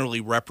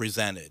generally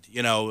represented,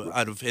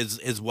 out of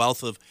his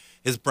wealth of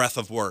his breadth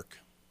of work.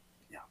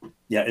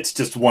 Yeah, it's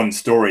just one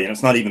story, and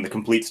it's not even the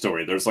complete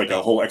story. There's like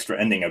a whole extra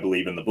ending, I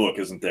believe, in the book,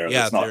 isn't there?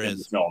 Yeah, that's not in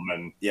the film.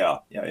 And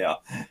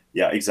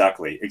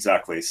exactly.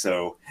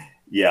 So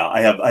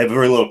I have a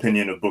very low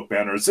opinion of book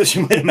banners, as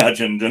you might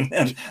imagine,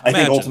 and I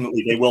think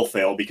ultimately they will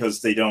fail because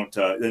they don't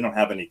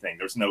have anything.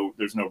 There's no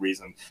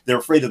reason. They're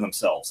afraid of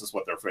themselves, is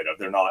what they're afraid of.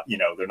 They're not,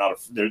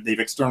 they've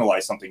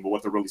externalized something, but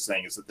what they're really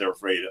saying is that they're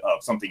afraid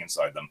of something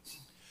inside them.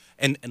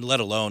 And let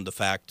alone the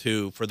fact,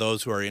 too, for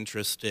those who are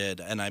interested,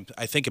 and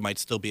I think it might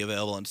still be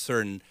available in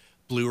certain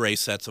Blu-ray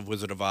sets of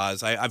Wizard of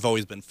Oz. I've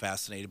always been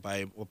fascinated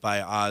by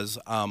Oz.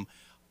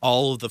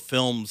 All of the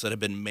films that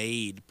have been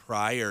made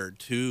prior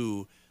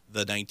to the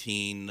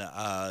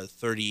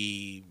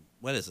 1930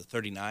 what is it,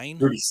 39?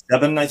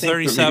 37, I think.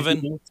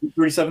 37.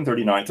 37,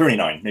 39,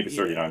 39, maybe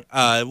 39.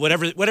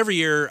 Whatever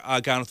year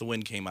Gone with the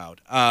Wind came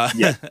out. Yeah,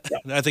 yeah.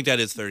 I think that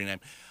is 39.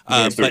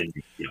 I think it's But 39.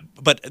 Yeah.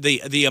 but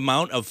the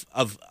amount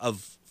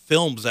of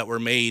films that were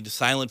made,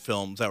 silent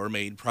films that were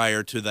made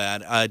prior to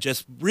that,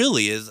 just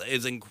really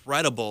is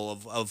incredible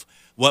of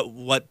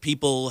what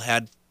people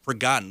had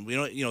forgotten.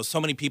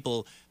 So many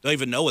people don't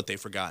even know what they've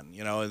forgotten.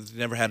 They've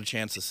never had a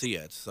chance to see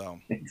it. So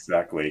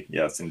Exactly.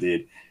 Yes,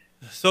 indeed.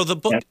 the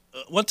book, And,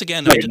 once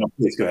again, no,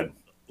 please go ahead.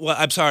 well,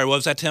 I'm sorry, what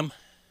was that, Tim?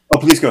 Oh,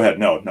 please go ahead.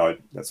 No,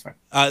 that's fine.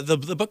 The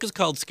book is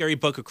called Scary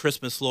Book of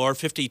Christmas Lore: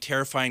 50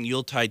 Terrifying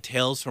Yuletide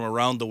Tales from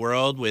Around the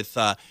World. We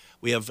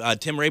have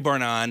Tim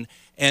Rayborn on,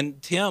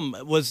 and Tim,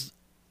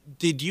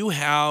 did you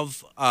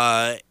have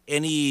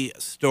any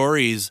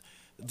stories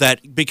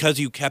that, because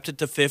you kept it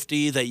to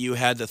 50, that you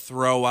had to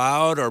throw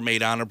out or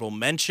made honorable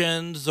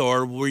mentions,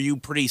 or were you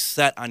pretty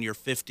set on your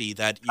 50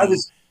 that you had?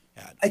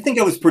 I think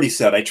I was pretty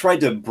set. I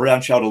tried to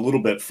branch out a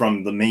little bit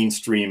from the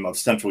mainstream of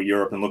Central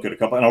Europe and look at a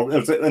couple.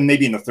 And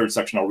maybe in the third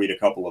section, I'll read a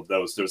couple of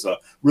those. There's a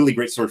really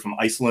great story from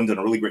Iceland and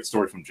a really great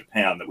story from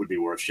Japan that would be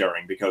worth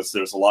sharing, because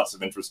there's lots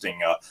of interesting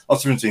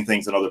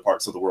things in other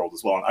parts of the world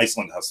as well. And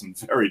Iceland has some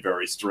very,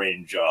 very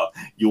strange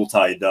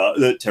Yuletide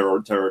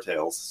terror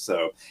tales.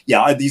 So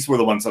yeah, these were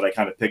the ones that I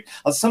kind of picked.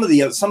 Some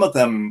of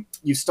them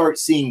you start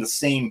seeing the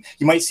same.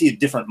 You might see a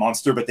different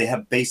monster, but they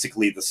have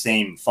basically the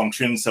same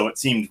function. So it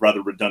seemed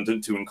rather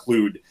redundant to include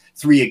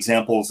 3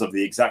 examples of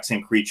the exact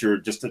same creature,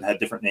 just that had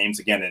different names.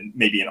 Again, and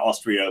maybe in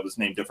Austria it was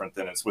named different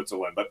than in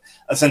Switzerland, but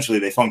essentially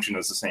they function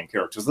as the same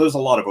characters. There's a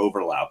lot of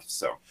overlap.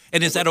 So,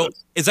 and is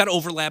that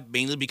overlap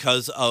mainly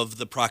because of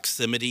the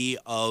proximity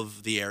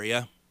of the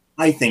area?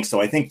 I think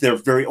so. I think they're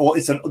very old.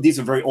 These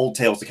are very old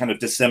tales that kind of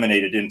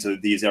disseminated into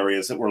these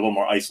areas that were a little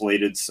more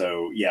isolated.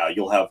 So yeah,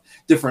 you'll have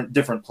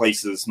different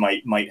places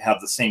might have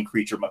the same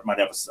creature, but might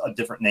have a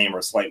different name or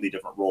a slightly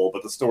different role,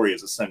 but the story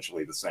is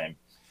essentially the same.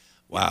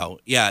 Wow.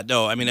 Yeah.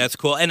 No. I mean, that's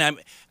cool, and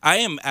I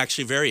am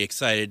actually very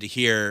excited to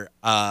hear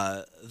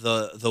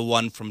the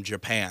one from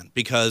Japan,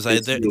 because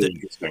It's really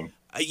interesting.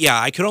 Yeah,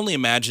 I could only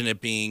imagine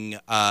it being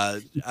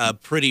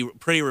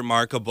pretty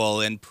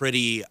remarkable and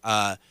pretty.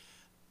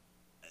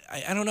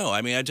 I don't know.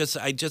 I mean, I just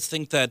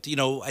think that,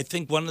 I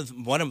think one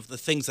of the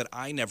things that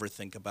I never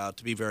think about,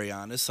 to be very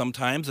honest,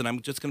 sometimes, and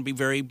I'm just going to be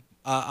very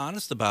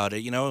honest about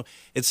it.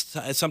 It's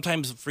I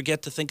sometimes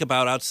forget to think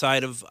about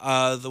outside of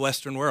the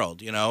Western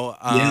world.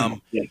 Yeah.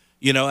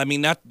 I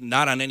mean,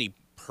 not on any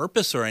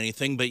purpose or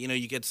anything, but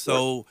you get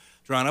so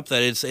drawn up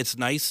that it's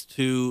nice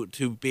to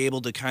be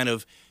able to kind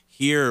of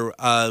hear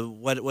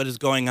what is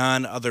going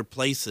on other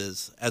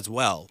places as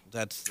well.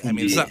 I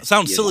mean, it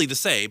sounds silly to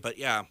say, but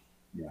yeah.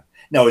 Yeah.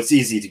 No, it's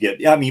easy to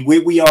get. I mean,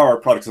 we are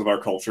products of our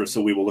culture, so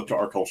we will look to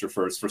our culture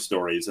first for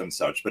stories and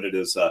such. But it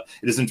is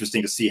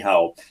interesting to see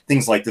how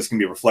things like this can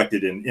be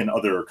reflected in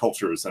other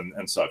cultures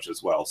and such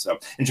as well. So,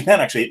 and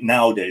Japan actually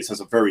nowadays has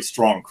a very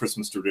strong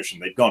Christmas tradition.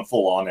 They've gone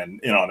full on and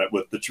in on it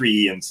with the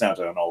tree and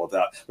Santa and all of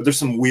that. But there's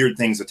some weird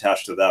things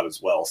attached to that as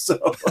well. So,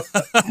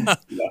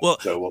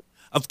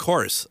 Of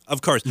course.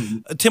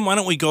 Mm-hmm. Tim, why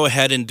don't we go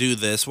ahead and do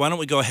this? Why don't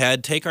we go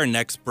ahead, take our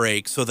next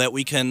break so that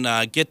we can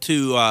get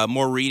to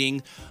more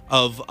reading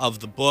of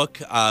the book.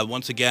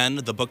 Once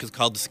again, the book is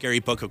called The Scary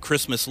Book of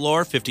Christmas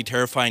Lore: 50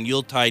 Terrifying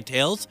Yuletide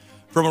Tales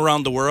from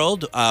Around the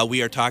World.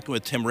 We are talking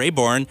with Tim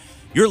Rayborn.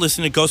 You're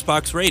listening to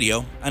GhostBox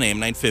Radio on AM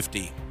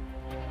 950.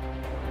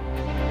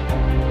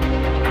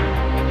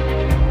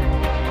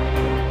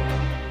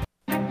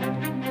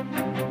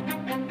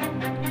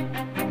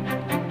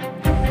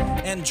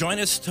 And join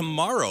us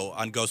tomorrow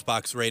on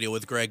GhostBox Radio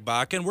with Greg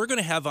Bach, and we're going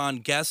to have on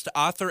guest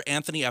author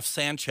Anthony F.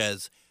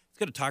 Sanchez. He's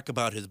going to talk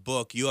about his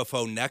book,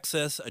 UFO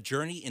Nexus, A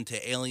Journey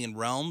into Alien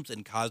Realms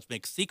and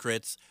Cosmic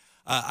Secrets.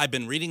 I've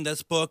been reading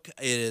this book.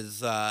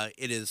 It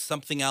is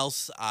something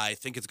else. I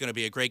think it's going to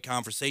be a great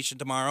conversation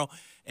tomorrow,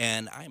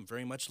 and I am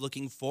very much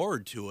looking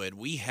forward to it.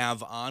 We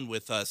have on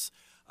with us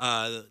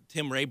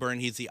Tim Rayborn.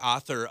 He's the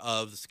author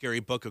of The Scary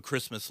Book of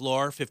Christmas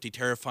Lore: 50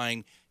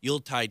 Terrifying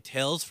Yuletide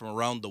Tales from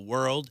Around the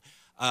World.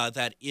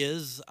 That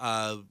is,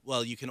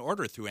 you can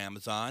order it through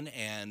Amazon.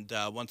 And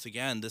once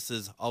again, this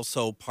is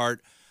also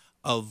part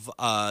of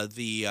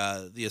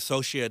the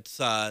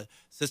associates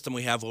system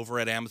we have over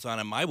at Amazon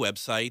on my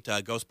website,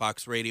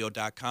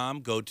 ghostboxradio.com.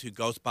 Go to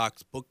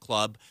Ghostbox Book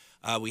Club.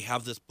 We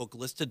have this book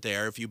listed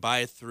there. If you buy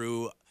it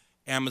through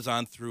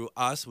Amazon through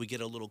us, we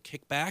get a little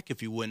kickback,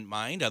 if you wouldn't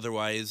mind.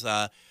 Otherwise,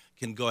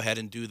 can go ahead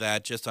and do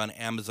that just on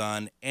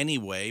Amazon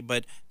anyway.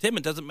 But Tim,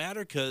 it doesn't matter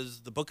because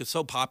the book is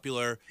so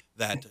popular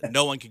that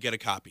no one could get a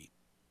copy.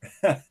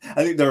 I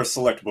think there are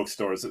select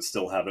bookstores that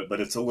still have it, but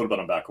it's a little bit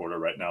on back order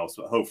right now.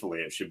 So hopefully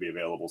it should be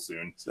available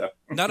soon. So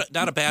not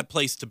a bad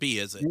place to be,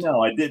 is it?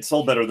 No, I did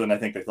sold better than I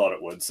think they thought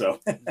it would. So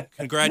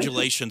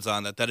congratulations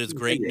on that. That is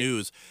great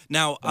news.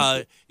 Now,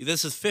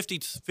 this is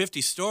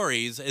 50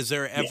 stories. Is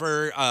there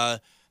ever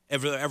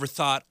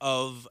thought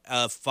of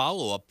a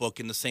follow-up book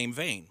in the same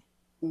vein?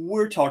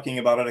 We're talking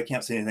about it. I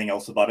can't say anything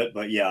else about it,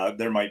 but yeah,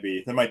 there might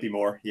be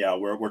more. Yeah,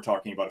 we're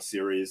talking about a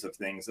series of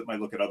things that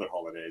might look at other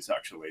holidays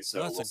actually. Oh,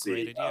 So that's we'll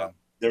a great see. idea.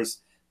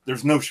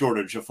 There's no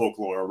shortage of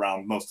folklore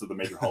around most of the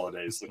major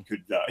holidays that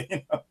could.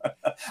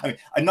 I mean,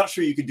 I'm not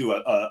sure you could do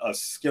a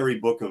scary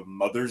book of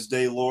Mother's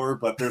Day lore,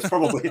 but there's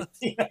probably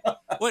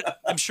What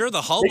I'm sure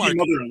the Hallmark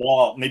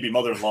maybe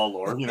mother-in-law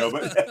lore,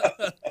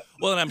 but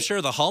well, and I'm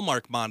sure the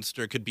Hallmark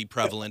monster could be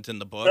prevalent in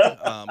the book.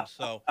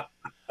 So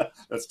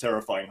that's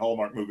terrifying.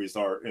 Hallmark movies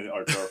are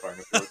terrifying,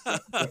 of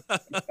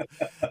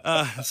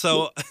course.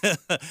 so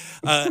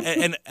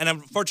and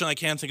unfortunately I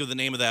can't think of the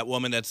name of that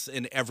woman that's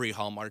in every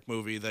Hallmark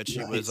movie that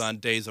she was Right. on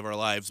Days of Our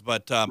Lives,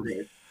 but Right.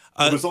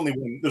 Well, uh, there's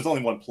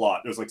only one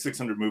plot. There's like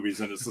 600 movies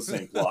and it's the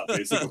same plot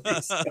basically.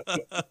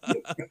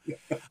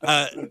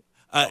 uh, No,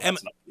 Em-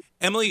 that's not.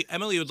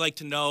 Emily would like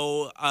to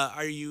know,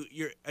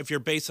 if you're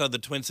based out of the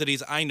Twin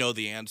Cities. I know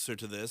the answer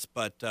to this,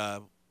 but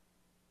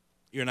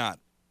you're not.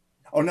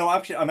 Oh no,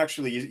 actually, I'm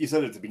actually. You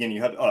said at the beginning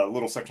you had a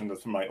little section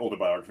that's from my older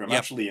biography. I'm Yep.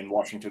 actually in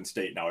Washington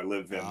State now. I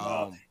live in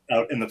Oh.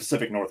 out in the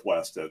Pacific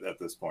Northwest at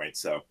this point.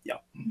 So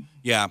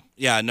yeah.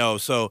 Yeah, no.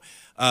 So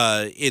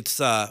it's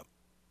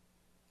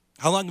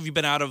how long have you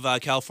been out of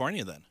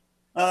California then?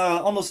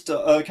 Almost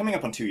coming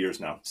up on 2 years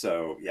now.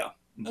 So yeah.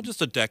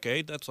 Just a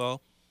decade. That's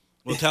all.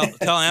 Well,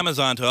 tell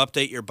Amazon to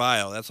update your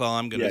bio. That's all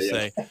I'm going Yeah, to yeah.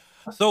 say.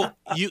 So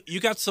you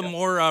got some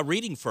more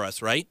reading for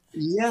us, right?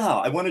 Yeah,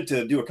 I wanted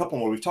to do a couple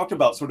more. We've talked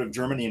about sort of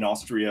Germany and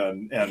Austria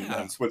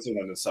Yeah. and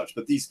Switzerland and such,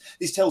 but these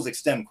tales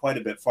extend quite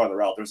a bit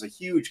farther out. There's a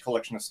huge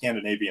collection of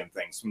Scandinavian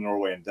things from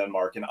Norway and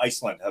Denmark, and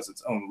Iceland has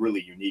its own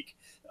really unique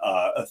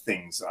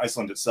things.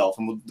 Iceland itself,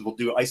 and we'll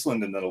do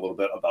Iceland and then a little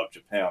bit about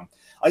Japan.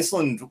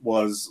 Iceland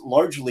was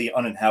largely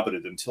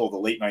uninhabited until the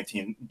late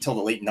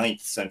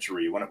 9th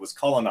century, when it was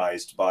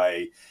colonized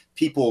by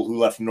people who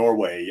left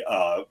Norway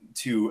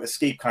to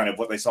escape kind of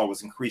what they saw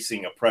was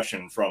increasing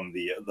oppression from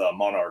the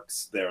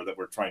monarchs there that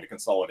were trying to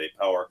consolidate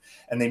power,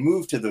 and they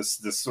moved to this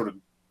sort of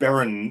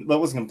barren. Well,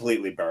 it wasn't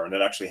completely barren.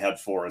 It actually had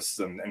forests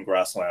and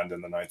grassland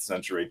in the 9th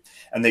century,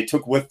 and they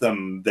took with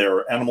them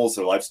their animals,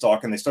 their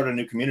livestock, and they started a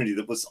new community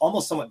that was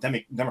almost somewhat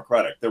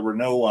democratic. There were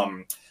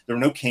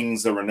no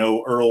kings, there were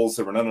no earls,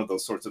 there were none of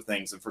those sorts of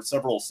things. And for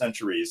several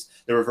centuries,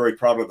 they were very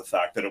proud of the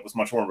fact that it was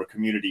much more of a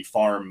community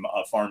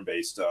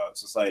farm-based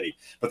society.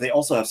 But they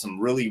also have some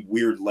really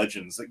weird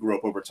legends that grew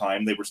up over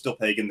time. They were still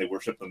pagan. They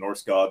worshipped the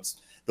Norse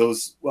gods.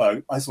 Those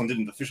Iceland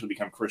didn't officially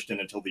become Christian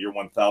until the year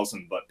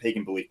 1000, but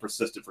pagan belief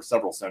persisted for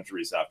several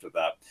centuries after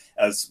that,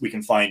 as we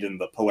can find in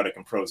the Poetic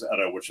and Prose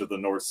Edda, which are the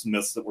Norse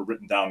myths that were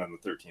written down in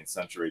the 13th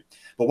century.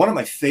 But one of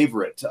my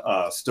favorite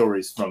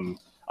stories from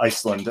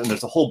Iceland, and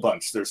there's a whole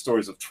bunch. There's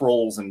stories of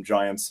trolls and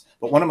giants,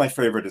 but one of my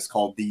favorite is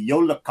called the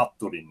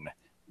Jólakatturinn,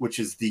 which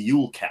is the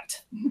Yule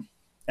Cat.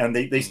 And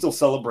they still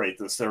celebrate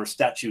this. There are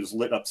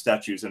lit up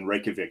statues in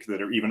Reykjavik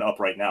that are even up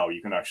right now.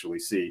 You can actually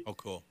see. Oh,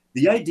 cool.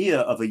 The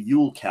idea of a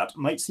Yule cat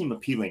might seem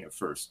appealing at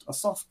first. A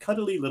soft,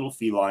 cuddly little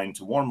feline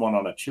to warm one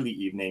on a chilly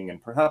evening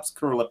and perhaps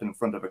curl up in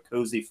front of a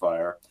cozy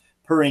fire,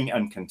 purring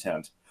and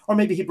content. Or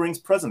maybe he brings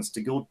presents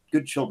to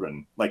good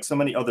children, like so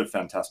many other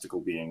fantastical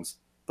beings.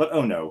 But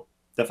oh no,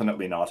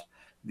 definitely not.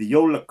 The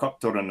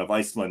Jólakatturinn of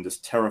Iceland is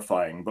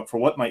terrifying, but for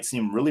what might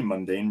seem really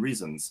mundane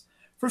reasons.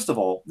 First of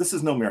all, this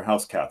is no mere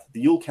house cat.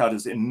 The Yule cat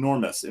is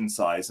enormous in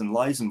size and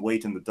lies in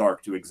wait in the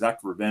dark to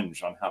exact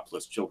revenge on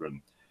hapless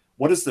children.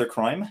 What is their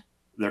crime?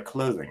 Their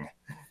clothing.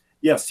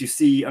 Yes, you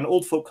see, an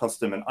old folk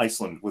custom in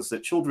Iceland was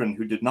that children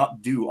who did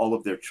not do all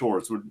of their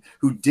chores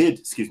who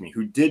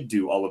did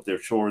do all of their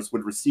chores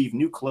would receive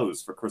new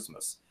clothes for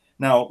Christmas.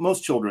 Now,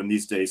 most children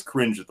these days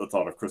cringe at the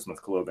thought of Christmas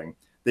clothing.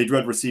 They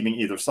dread receiving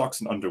either socks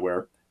and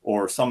underwear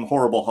or some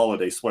horrible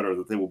holiday sweater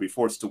that they will be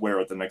forced to wear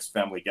at the next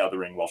family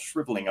gathering while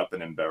shriveling up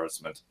in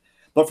embarrassment.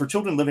 But for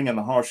children living in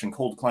the harsh and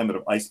cold climate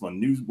of Iceland,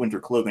 new winter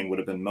clothing would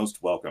have been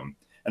most welcome,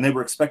 and they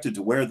were expected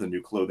to wear the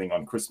new clothing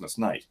on Christmas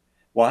night.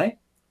 Why?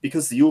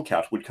 Because the Yule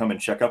Cat would come and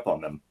check up on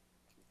them.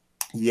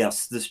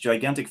 Yes, this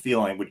gigantic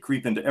feline would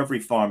creep into every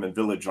farm and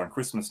village on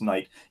Christmas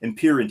night and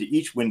peer into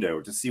each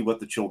window to see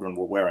what the children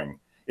were wearing.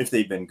 If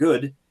they'd been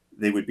good,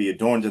 they would be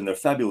adorned in their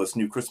fabulous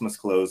new Christmas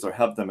clothes or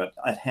have them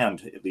at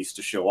hand, at least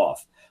to show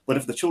off. But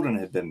if the children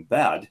had been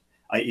bad,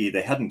 i.e.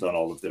 they hadn't done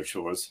all of their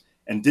chores,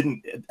 and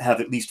didn't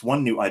have at least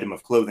one new item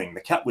of clothing,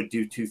 the cat would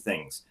do two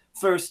things.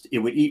 First, it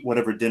would eat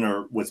whatever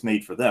dinner was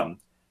made for them,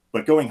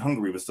 but going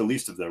hungry was the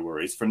least of their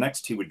worries, for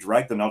next he would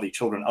drag the naughty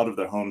children out of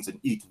their homes and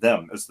eat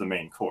them as the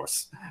main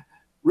course.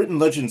 Written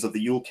legends of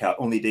the Yule Cat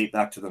only date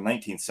back to the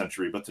 19th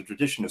century, but the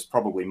tradition is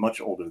probably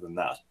much older than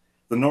that.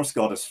 The Norse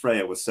goddess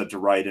Freya was said to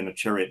ride in a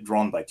chariot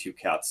drawn by two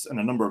cats, and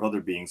a number of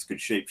other beings could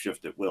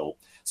shapeshift at will,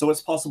 so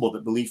it's possible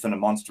that belief in a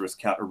monstrous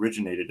cat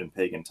originated in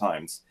pagan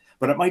times.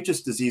 But it might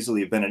just as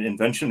easily have been an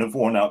invention of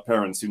worn-out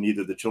parents who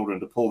needed the children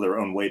to pull their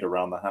own weight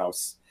around the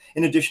house.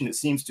 In addition, it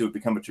seems to have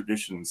become a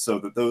tradition so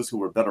that those who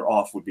were better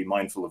off would be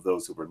mindful of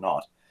those who were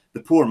not. The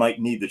poor might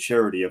need the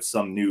charity of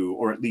some new,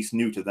 or at least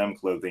new to them,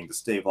 clothing to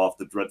stave off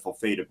the dreadful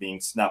fate of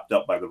being snapped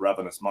up by the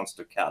ravenous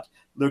monster cat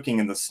lurking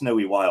in the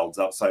snowy wilds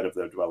outside of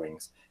their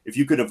dwellings. If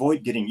you could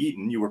avoid getting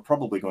eaten, you were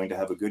probably going to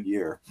have a good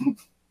year.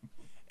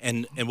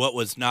 And what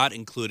was not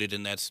included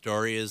in that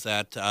story is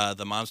that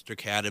the monster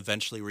cat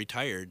eventually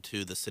retired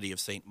to the city of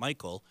St.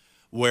 Michael,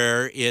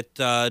 where it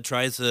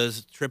tries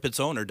to trip its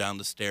owner down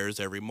the stairs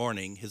every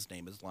morning. His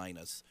name is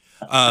Linus.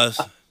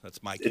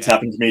 That's my cat. It's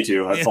happened to me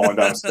too. I've fallen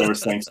down the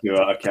stairs thanks to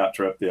a cat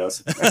trip.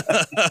 Yes.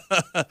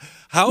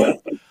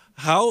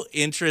 How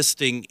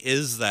interesting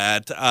is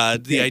that?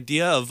 The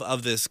idea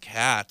of this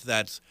cat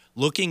that's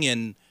looking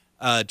in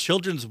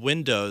children's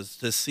windows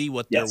to see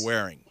what they're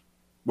wearing.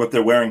 What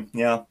they're wearing,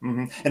 yeah.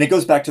 Mm-hmm. And it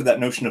goes back to that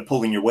notion of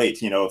pulling your weight.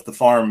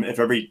 If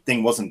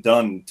everything wasn't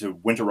done to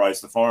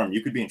winterize the farm,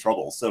 you could be in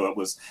trouble. So it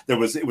was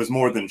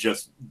more than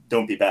just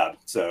don't be bad.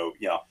 So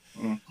yeah.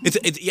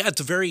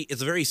 It's a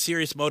very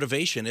serious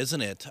motivation,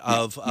 isn't it?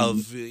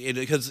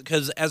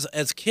 Because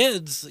as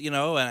kids,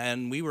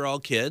 and we were all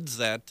kids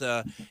that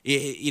I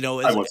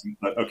wasn't,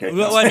 but okay.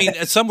 Well, I mean,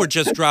 some were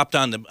just dropped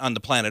on the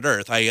planet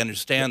Earth. I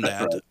understand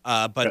that,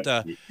 but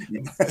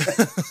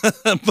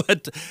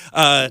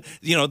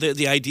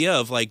the idea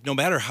of like no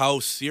matter how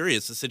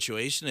serious the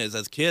situation is,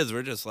 as kids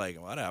we're just like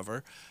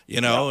whatever,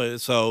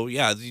 So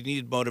yeah, you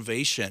needed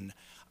motivation.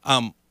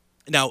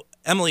 Now,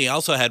 Emily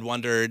also had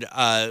wondered,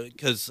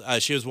 because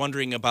she was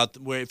wondering about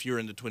if you were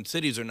in the Twin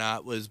Cities or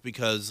not, was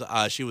because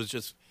she was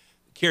just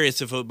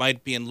curious if it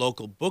might be in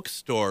local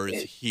bookstores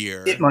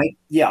here. It might,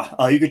 yeah.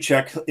 You could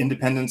check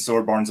Independence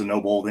or Barnes &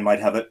 Noble. They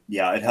might have it.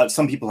 Yeah,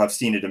 some people have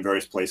seen it in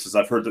various places.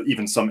 I've heard that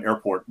even some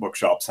airport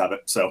bookshops have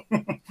it, so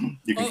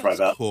you can try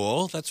that.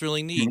 Cool. That's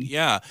really neat. Mm-hmm.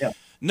 Yeah. Yeah.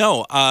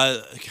 No,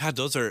 God,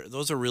 those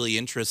are really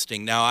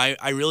interesting. Now,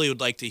 I really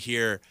would like to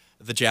hear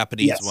the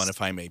Japanese one, if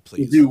I may,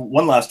 please. We'll do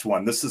one last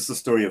one. This is the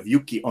story of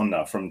Yuki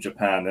Onna from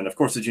Japan. And of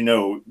course, as you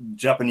know,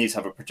 Japanese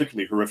have a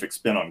particularly horrific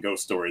spin on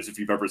ghost stories. If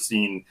you've ever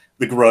seen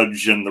The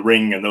Grudge and The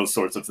Ring and those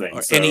sorts of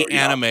things. Or any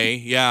anime,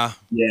 yeah.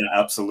 Yeah,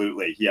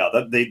 absolutely. Yeah,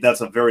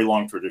 that's a very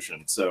long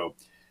tradition. So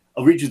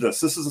I'll read you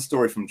this. This is a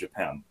story from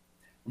Japan.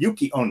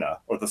 Yuki Onna,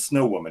 or the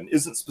Snow Woman,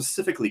 isn't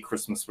specifically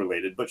Christmas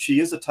related, but she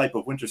is a type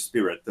of winter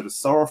spirit that is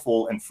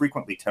sorrowful and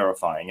frequently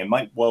terrifying and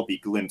might well be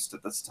glimpsed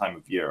at this time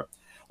of year.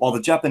 While the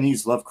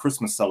Japanese love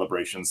Christmas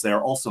celebrations, they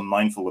are also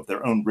mindful of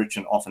their own rich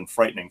and often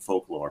frightening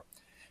folklore.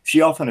 She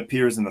often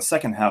appears in the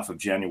second half of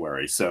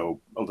January, so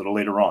a little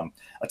later on,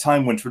 a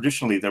time when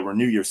traditionally there were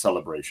New Year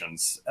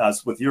celebrations.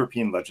 As with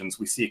European legends,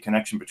 we see a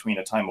connection between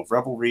a time of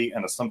revelry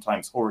and a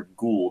sometimes horrid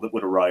ghoul that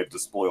would arrive to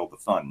spoil the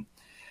fun.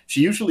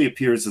 She usually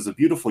appears as a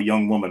beautiful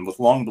young woman with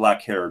long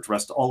black hair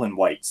dressed all in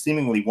white,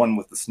 seemingly one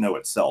with the snow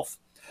itself.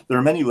 There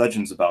are many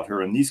legends about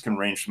her, and these can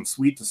range from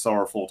sweet to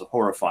sorrowful to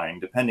horrifying,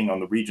 depending on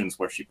the regions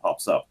where she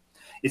pops up.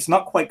 It's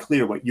not quite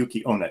clear what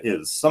Yuki Onna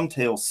is. Some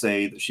tales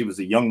say that she was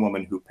a young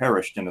woman who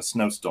perished in a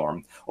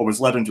snowstorm, or was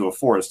led into a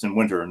forest in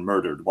winter and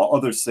murdered, while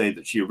others say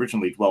that she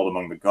originally dwelled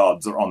among the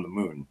gods or on the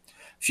moon.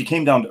 She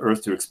came down to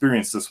Earth to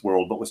experience this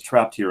world, but was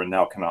trapped here and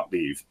now cannot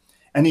leave.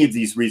 Any of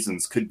these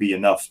reasons could be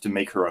enough to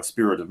make her a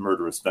spirit of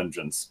murderous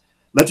vengeance.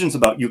 Legends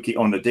about Yuki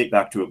Onna date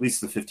back to at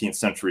least the 15th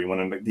century,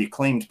 when the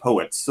acclaimed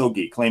poet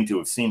Sogi claimed to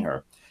have seen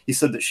her. He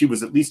said that she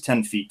was at least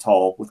 10 feet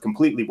tall, with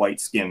completely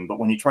white skin, but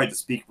when he tried to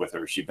speak with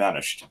her, she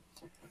vanished.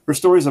 Her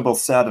stories are both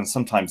sad and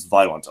sometimes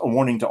violent, a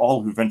warning to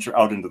all who venture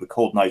out into the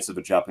cold nights of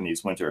a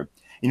Japanese winter.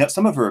 Yet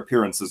some of her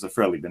appearances are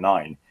fairly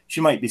benign. She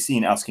might be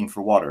seen asking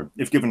for water.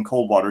 If given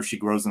cold water, she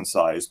grows in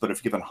size, but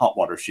if given hot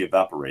water, she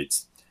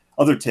evaporates.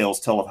 Other tales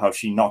tell of how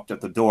she knocked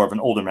at the door of an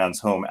older man's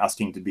home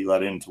asking to be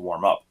let in to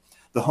warm up.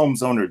 The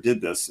home's owner did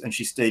this, and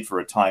she stayed for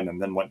a time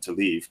and then went to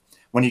leave.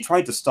 When he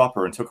tried to stop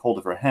her and took hold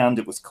of her hand,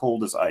 it was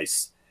cold as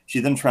ice. She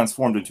then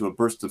transformed into a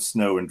burst of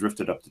snow and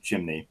drifted up the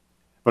chimney.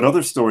 But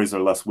other stories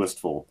are less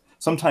wistful.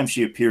 Sometimes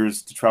she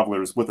appears to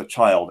travelers with a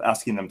child,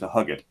 asking them to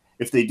hug it.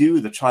 If they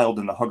do, the child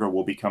and the hugger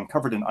will become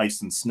covered in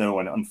ice and snow,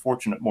 and an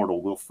unfortunate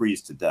mortal will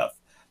freeze to death.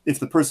 If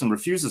the person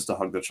refuses to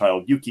hug the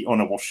child, Yuki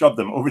Onna will shove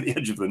them over the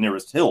edge of the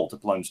nearest hill to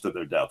plunge to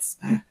their deaths.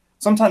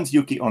 Sometimes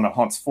Yuki Onna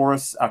haunts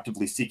forests,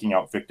 actively seeking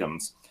out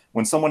victims.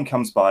 When someone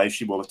comes by,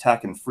 she will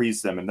attack and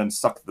freeze them and then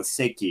suck the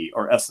seiki,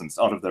 or essence,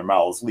 out of their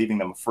mouths, leaving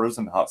them a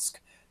frozen husk.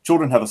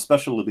 Children have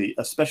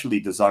especially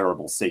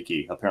desirable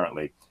seiki,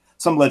 apparently.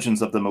 Some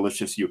legends of the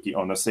malicious Yuki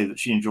Onna say that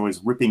she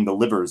enjoys ripping the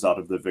livers out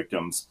of the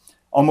victims.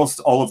 Almost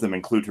all of them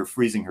include her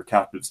freezing her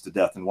captives to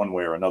death in one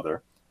way or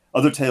another.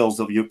 Other tales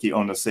of Yuki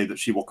Onna say that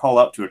she will call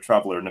out to a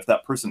traveler, and if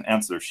that person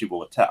answers, she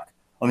will attack.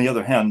 On the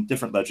other hand,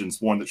 different legends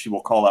warn that she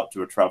will call out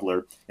to a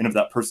traveler, and if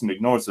that person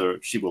ignores her,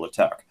 she will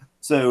attack.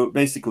 So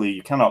basically,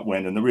 you cannot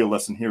win, and the real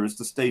lesson here is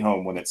to stay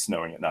home when it's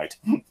snowing at night.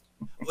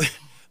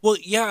 Well,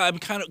 yeah, I'm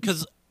kind of,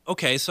 because,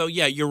 okay, so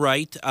yeah, you're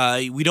right.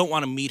 We don't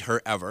want to meet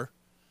her ever.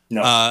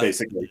 No,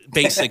 basically.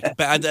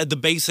 The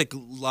basic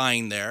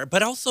line there.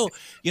 But also,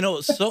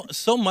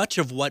 so much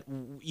of what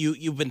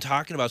you've been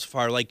talking about so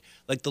far, like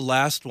the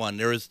last one,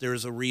 there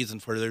is a reason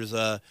for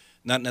it.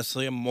 not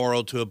necessarily a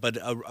moral to it, but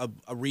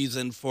a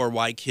reason for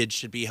why kids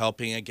should be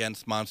helping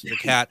against Monster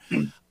Cat.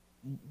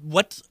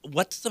 What's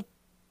the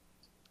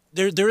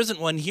there isn't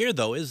one here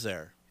though, is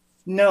there?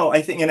 No,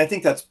 I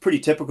think that's pretty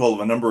typical of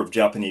a number of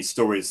Japanese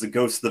stories.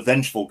 The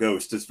vengeful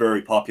ghost, is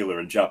very popular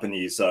in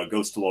Japanese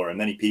ghost lore, and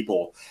many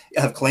people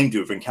have claimed to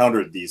have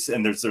encountered these.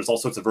 And there's all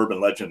sorts of urban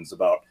legends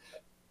about.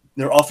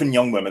 They're often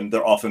young women.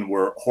 They're often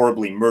were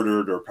horribly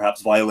murdered or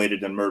perhaps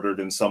violated and murdered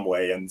in some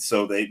way, and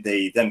so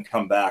they then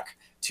come back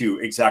to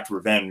exact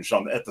revenge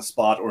at the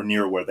spot or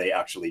near where they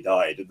actually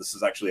died. This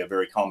is actually a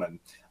common.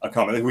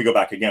 If we go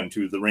back again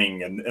to The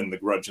Ring and The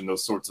Grudge and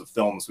those sorts of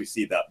films, we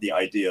see that the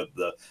idea of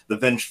the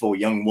vengeful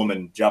young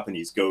woman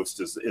Japanese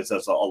ghost is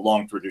has a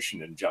long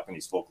tradition in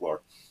Japanese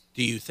folklore.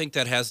 Do you think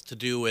that has to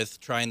do with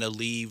trying to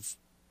leave,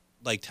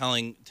 like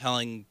telling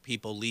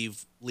people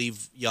leave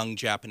young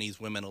Japanese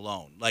women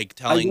alone, like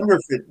I telling? wonder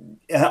if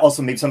it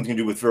also may have something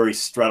to do with very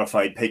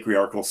stratified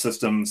patriarchal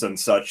systems and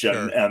such,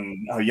 Sure.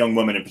 and how young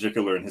women in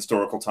particular in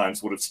historical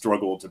times would have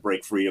struggled to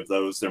break free of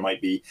those. There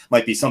might be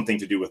something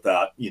to do with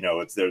that.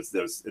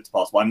 It's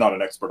possible. I'm not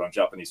an expert on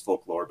Japanese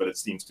folklore, but it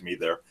seems to me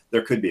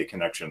there could be a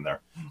connection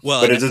there.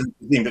 Well, But and it doesn't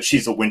mean that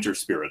she's a winter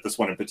spirit. This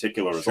one in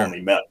particular is sure.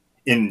 only met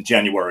in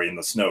January in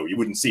the snow. You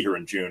wouldn't see her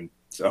in June.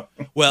 So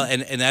Well,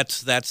 and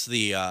that's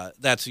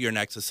your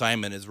next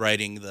assignment, is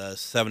writing the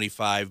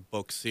 75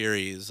 book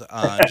series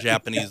on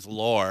Japanese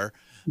lore,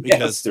 yes,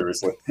 because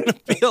seriously, there'll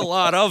be a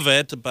lot of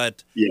it.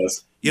 But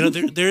yes.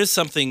 there's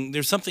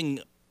something,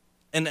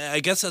 and I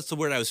guess that's the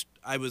word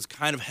I was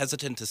kind of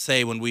hesitant to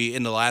say when we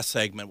in the last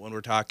segment when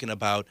we're talking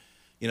about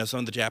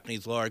some of the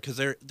Japanese lore, because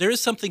there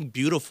is something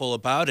beautiful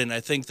about it. And I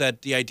think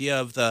that the idea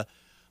of the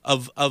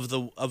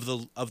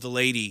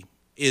lady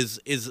is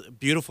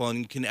beautiful,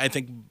 and I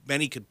think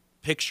many could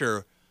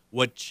picture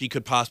what she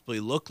could possibly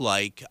look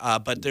like,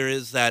 but there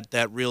is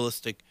that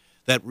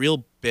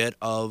real bit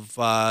of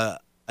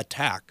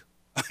attack,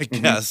 I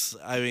Mhm. guess.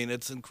 I mean,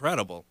 it's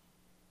incredible.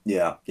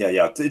 Yeah, yeah,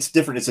 yeah. It's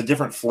different. It's a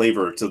different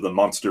flavor to the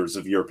monsters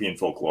of European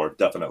folklore,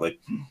 definitely.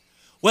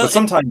 Well, But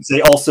sometimes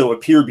they also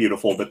appear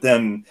beautiful, but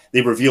then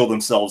they reveal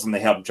themselves and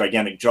they have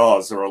gigantic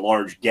jaws or a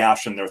large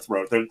gash in their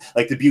throat. They're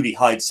like the beauty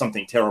hides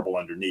something terrible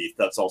underneath.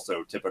 That's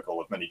also typical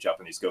of many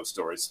Japanese ghost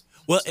stories.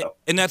 So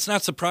and that's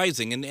not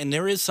surprising, and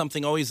there is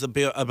something always a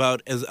bit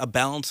about as a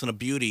balance and a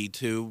beauty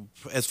to,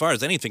 as far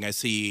as anything I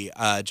see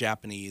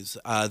Japanese,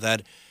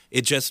 that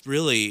it just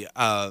really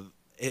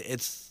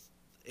it's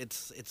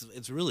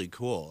really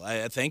cool.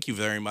 I thank you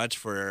very much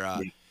for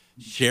yeah,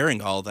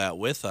 sharing all that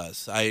with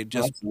us. I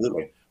just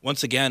absolutely.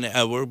 Once again,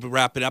 we're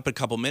wrapping up in a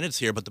couple minutes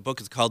here, but the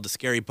book is called The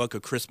Scary Book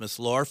of Christmas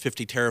Lore,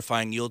 50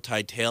 Terrifying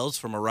Yuletide Tales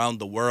from Around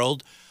the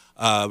World,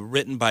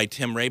 written by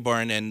Tim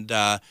Rayborn, and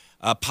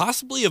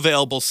possibly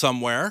available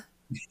somewhere.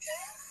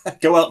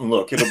 Go out and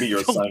look. It'll be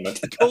your go,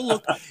 assignment. go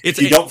look. If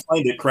It's you don't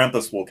find it,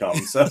 Krampus will come.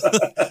 So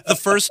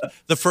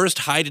the first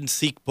hide and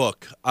seek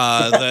book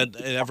that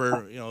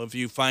ever, if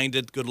you find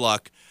it, good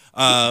luck.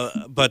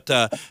 But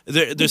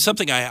there's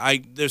something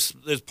there's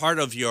part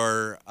of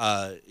your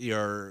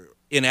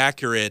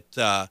inaccurate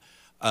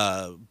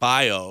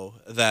bio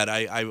that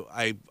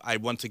I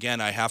once again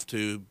I have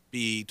to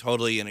be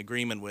totally in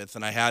agreement with,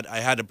 and I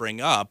had to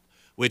bring up,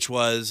 which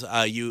was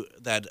you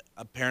that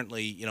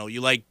apparently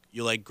you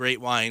like great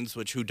wines,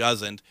 which who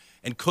doesn't,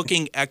 and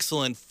cooking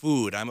excellent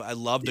food. I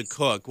love to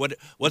cook.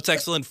 What's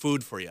excellent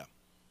food for you?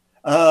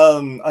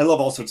 I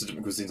love all sorts of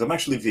different cuisines. I'm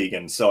actually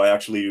vegan, so I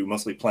actually do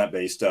mostly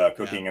plant-based Yeah.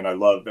 cooking, and I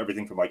love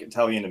everything from like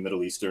Italian and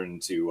Middle Eastern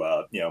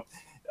to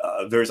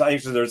there's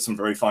some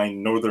very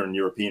fine Northern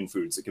European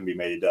foods that can be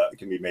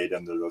made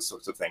under those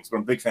sorts of things. But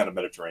I'm a big fan of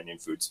Mediterranean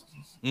foods.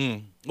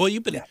 Well,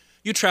 Yeah.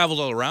 you traveled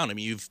all around. I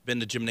mean, you've been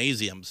to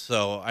gymnasiums,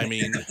 so I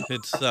mean,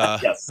 it's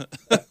Yes.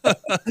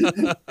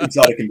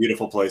 Exotic and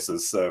beautiful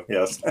places. So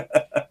yes.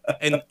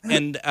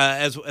 and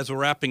as we're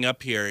wrapping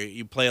up here,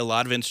 you play a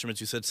lot of instruments.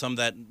 You said some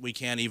that we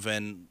can't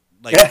even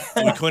like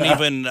we couldn't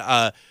even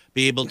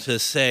be able to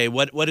say.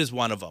 What is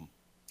one of them?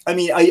 I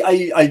mean,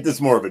 this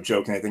is more of a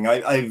joke than anything.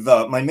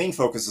 My main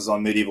focus is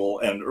on medieval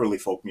and early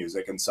folk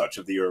music and such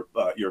of the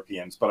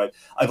Europeans, but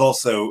I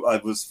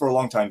was for a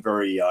long time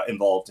very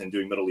involved in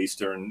doing Middle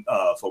Eastern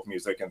folk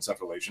music and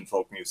Central Asian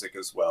folk music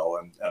as well,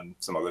 and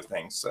some other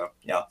things. So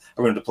yeah,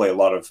 I learned to play a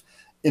lot of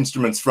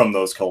instruments from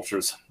those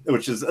cultures,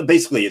 which is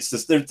basically it's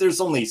just there's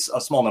only a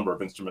small number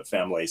of instrument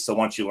families, so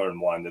once you learn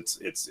one,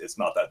 it's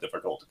not that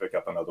difficult to pick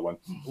up another one.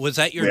 Was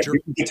that We your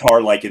have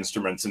guitar-like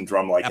instruments and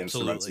drum-like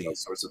instruments and absolutely?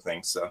 those sorts of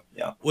things. So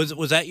yeah.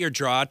 Was that your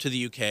draw to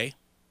the UK?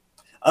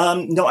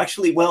 No,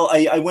 actually, well,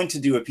 I went to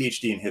do a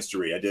PhD in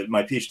history. I did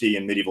my PhD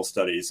in medieval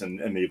studies and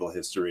medieval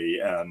history,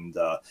 and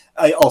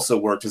I also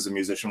worked as a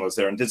musician, was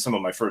there, and did some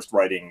of my first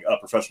writing,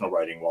 professional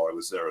writing, while I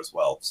was there as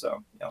well.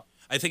 So yeah.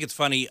 I think it's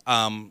funny.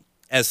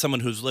 As someone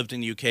who's lived in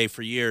the UK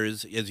for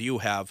years, as you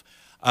have,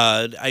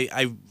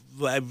 a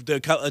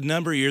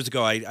number of years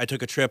ago, I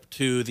took a trip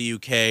to the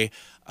UK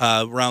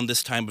around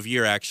this time of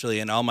year,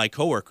 actually, and all my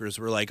coworkers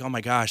were like, "Oh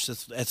my gosh,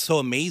 that's so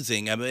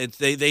amazing!" I mean,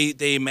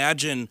 they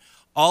imagine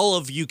all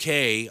of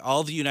UK,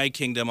 all of the United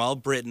Kingdom, all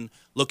of Britain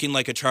looking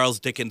like a Charles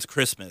Dickens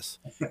Christmas.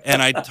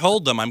 And I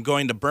told them I'm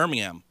going to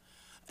Birmingham.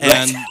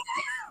 And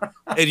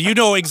and you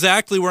know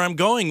exactly where I'm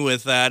going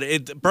with that.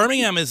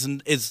 Birmingham is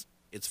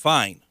it's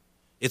fine.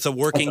 It's a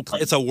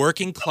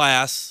working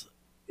class.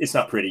 It's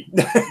not pretty.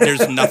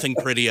 There's nothing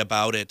pretty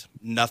about it.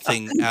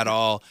 Nothing at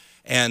all.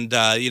 And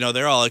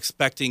they're all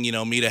expecting,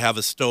 me to have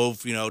a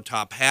stove,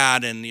 top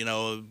hat and,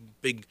 a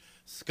big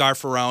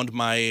scarf around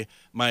my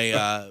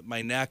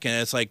neck,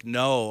 and it's like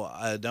no,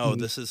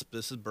 this is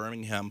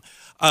Birmingham.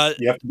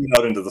 You have to be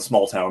out into the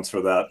small towns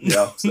for that.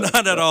 Yeah,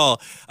 not at all.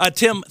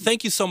 Tim,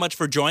 thank you so much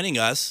for joining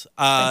us.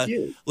 Thank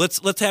you.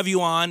 Let's have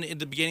you on in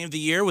the beginning of the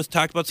year. Let's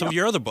talk about some of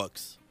your other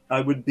books. I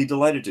would be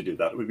delighted to do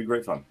that. It would be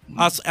great fun.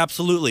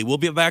 Absolutely. We'll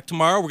be back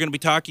tomorrow. We're going to be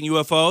talking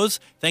UFOs.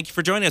 Thank you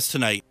for joining us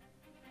tonight.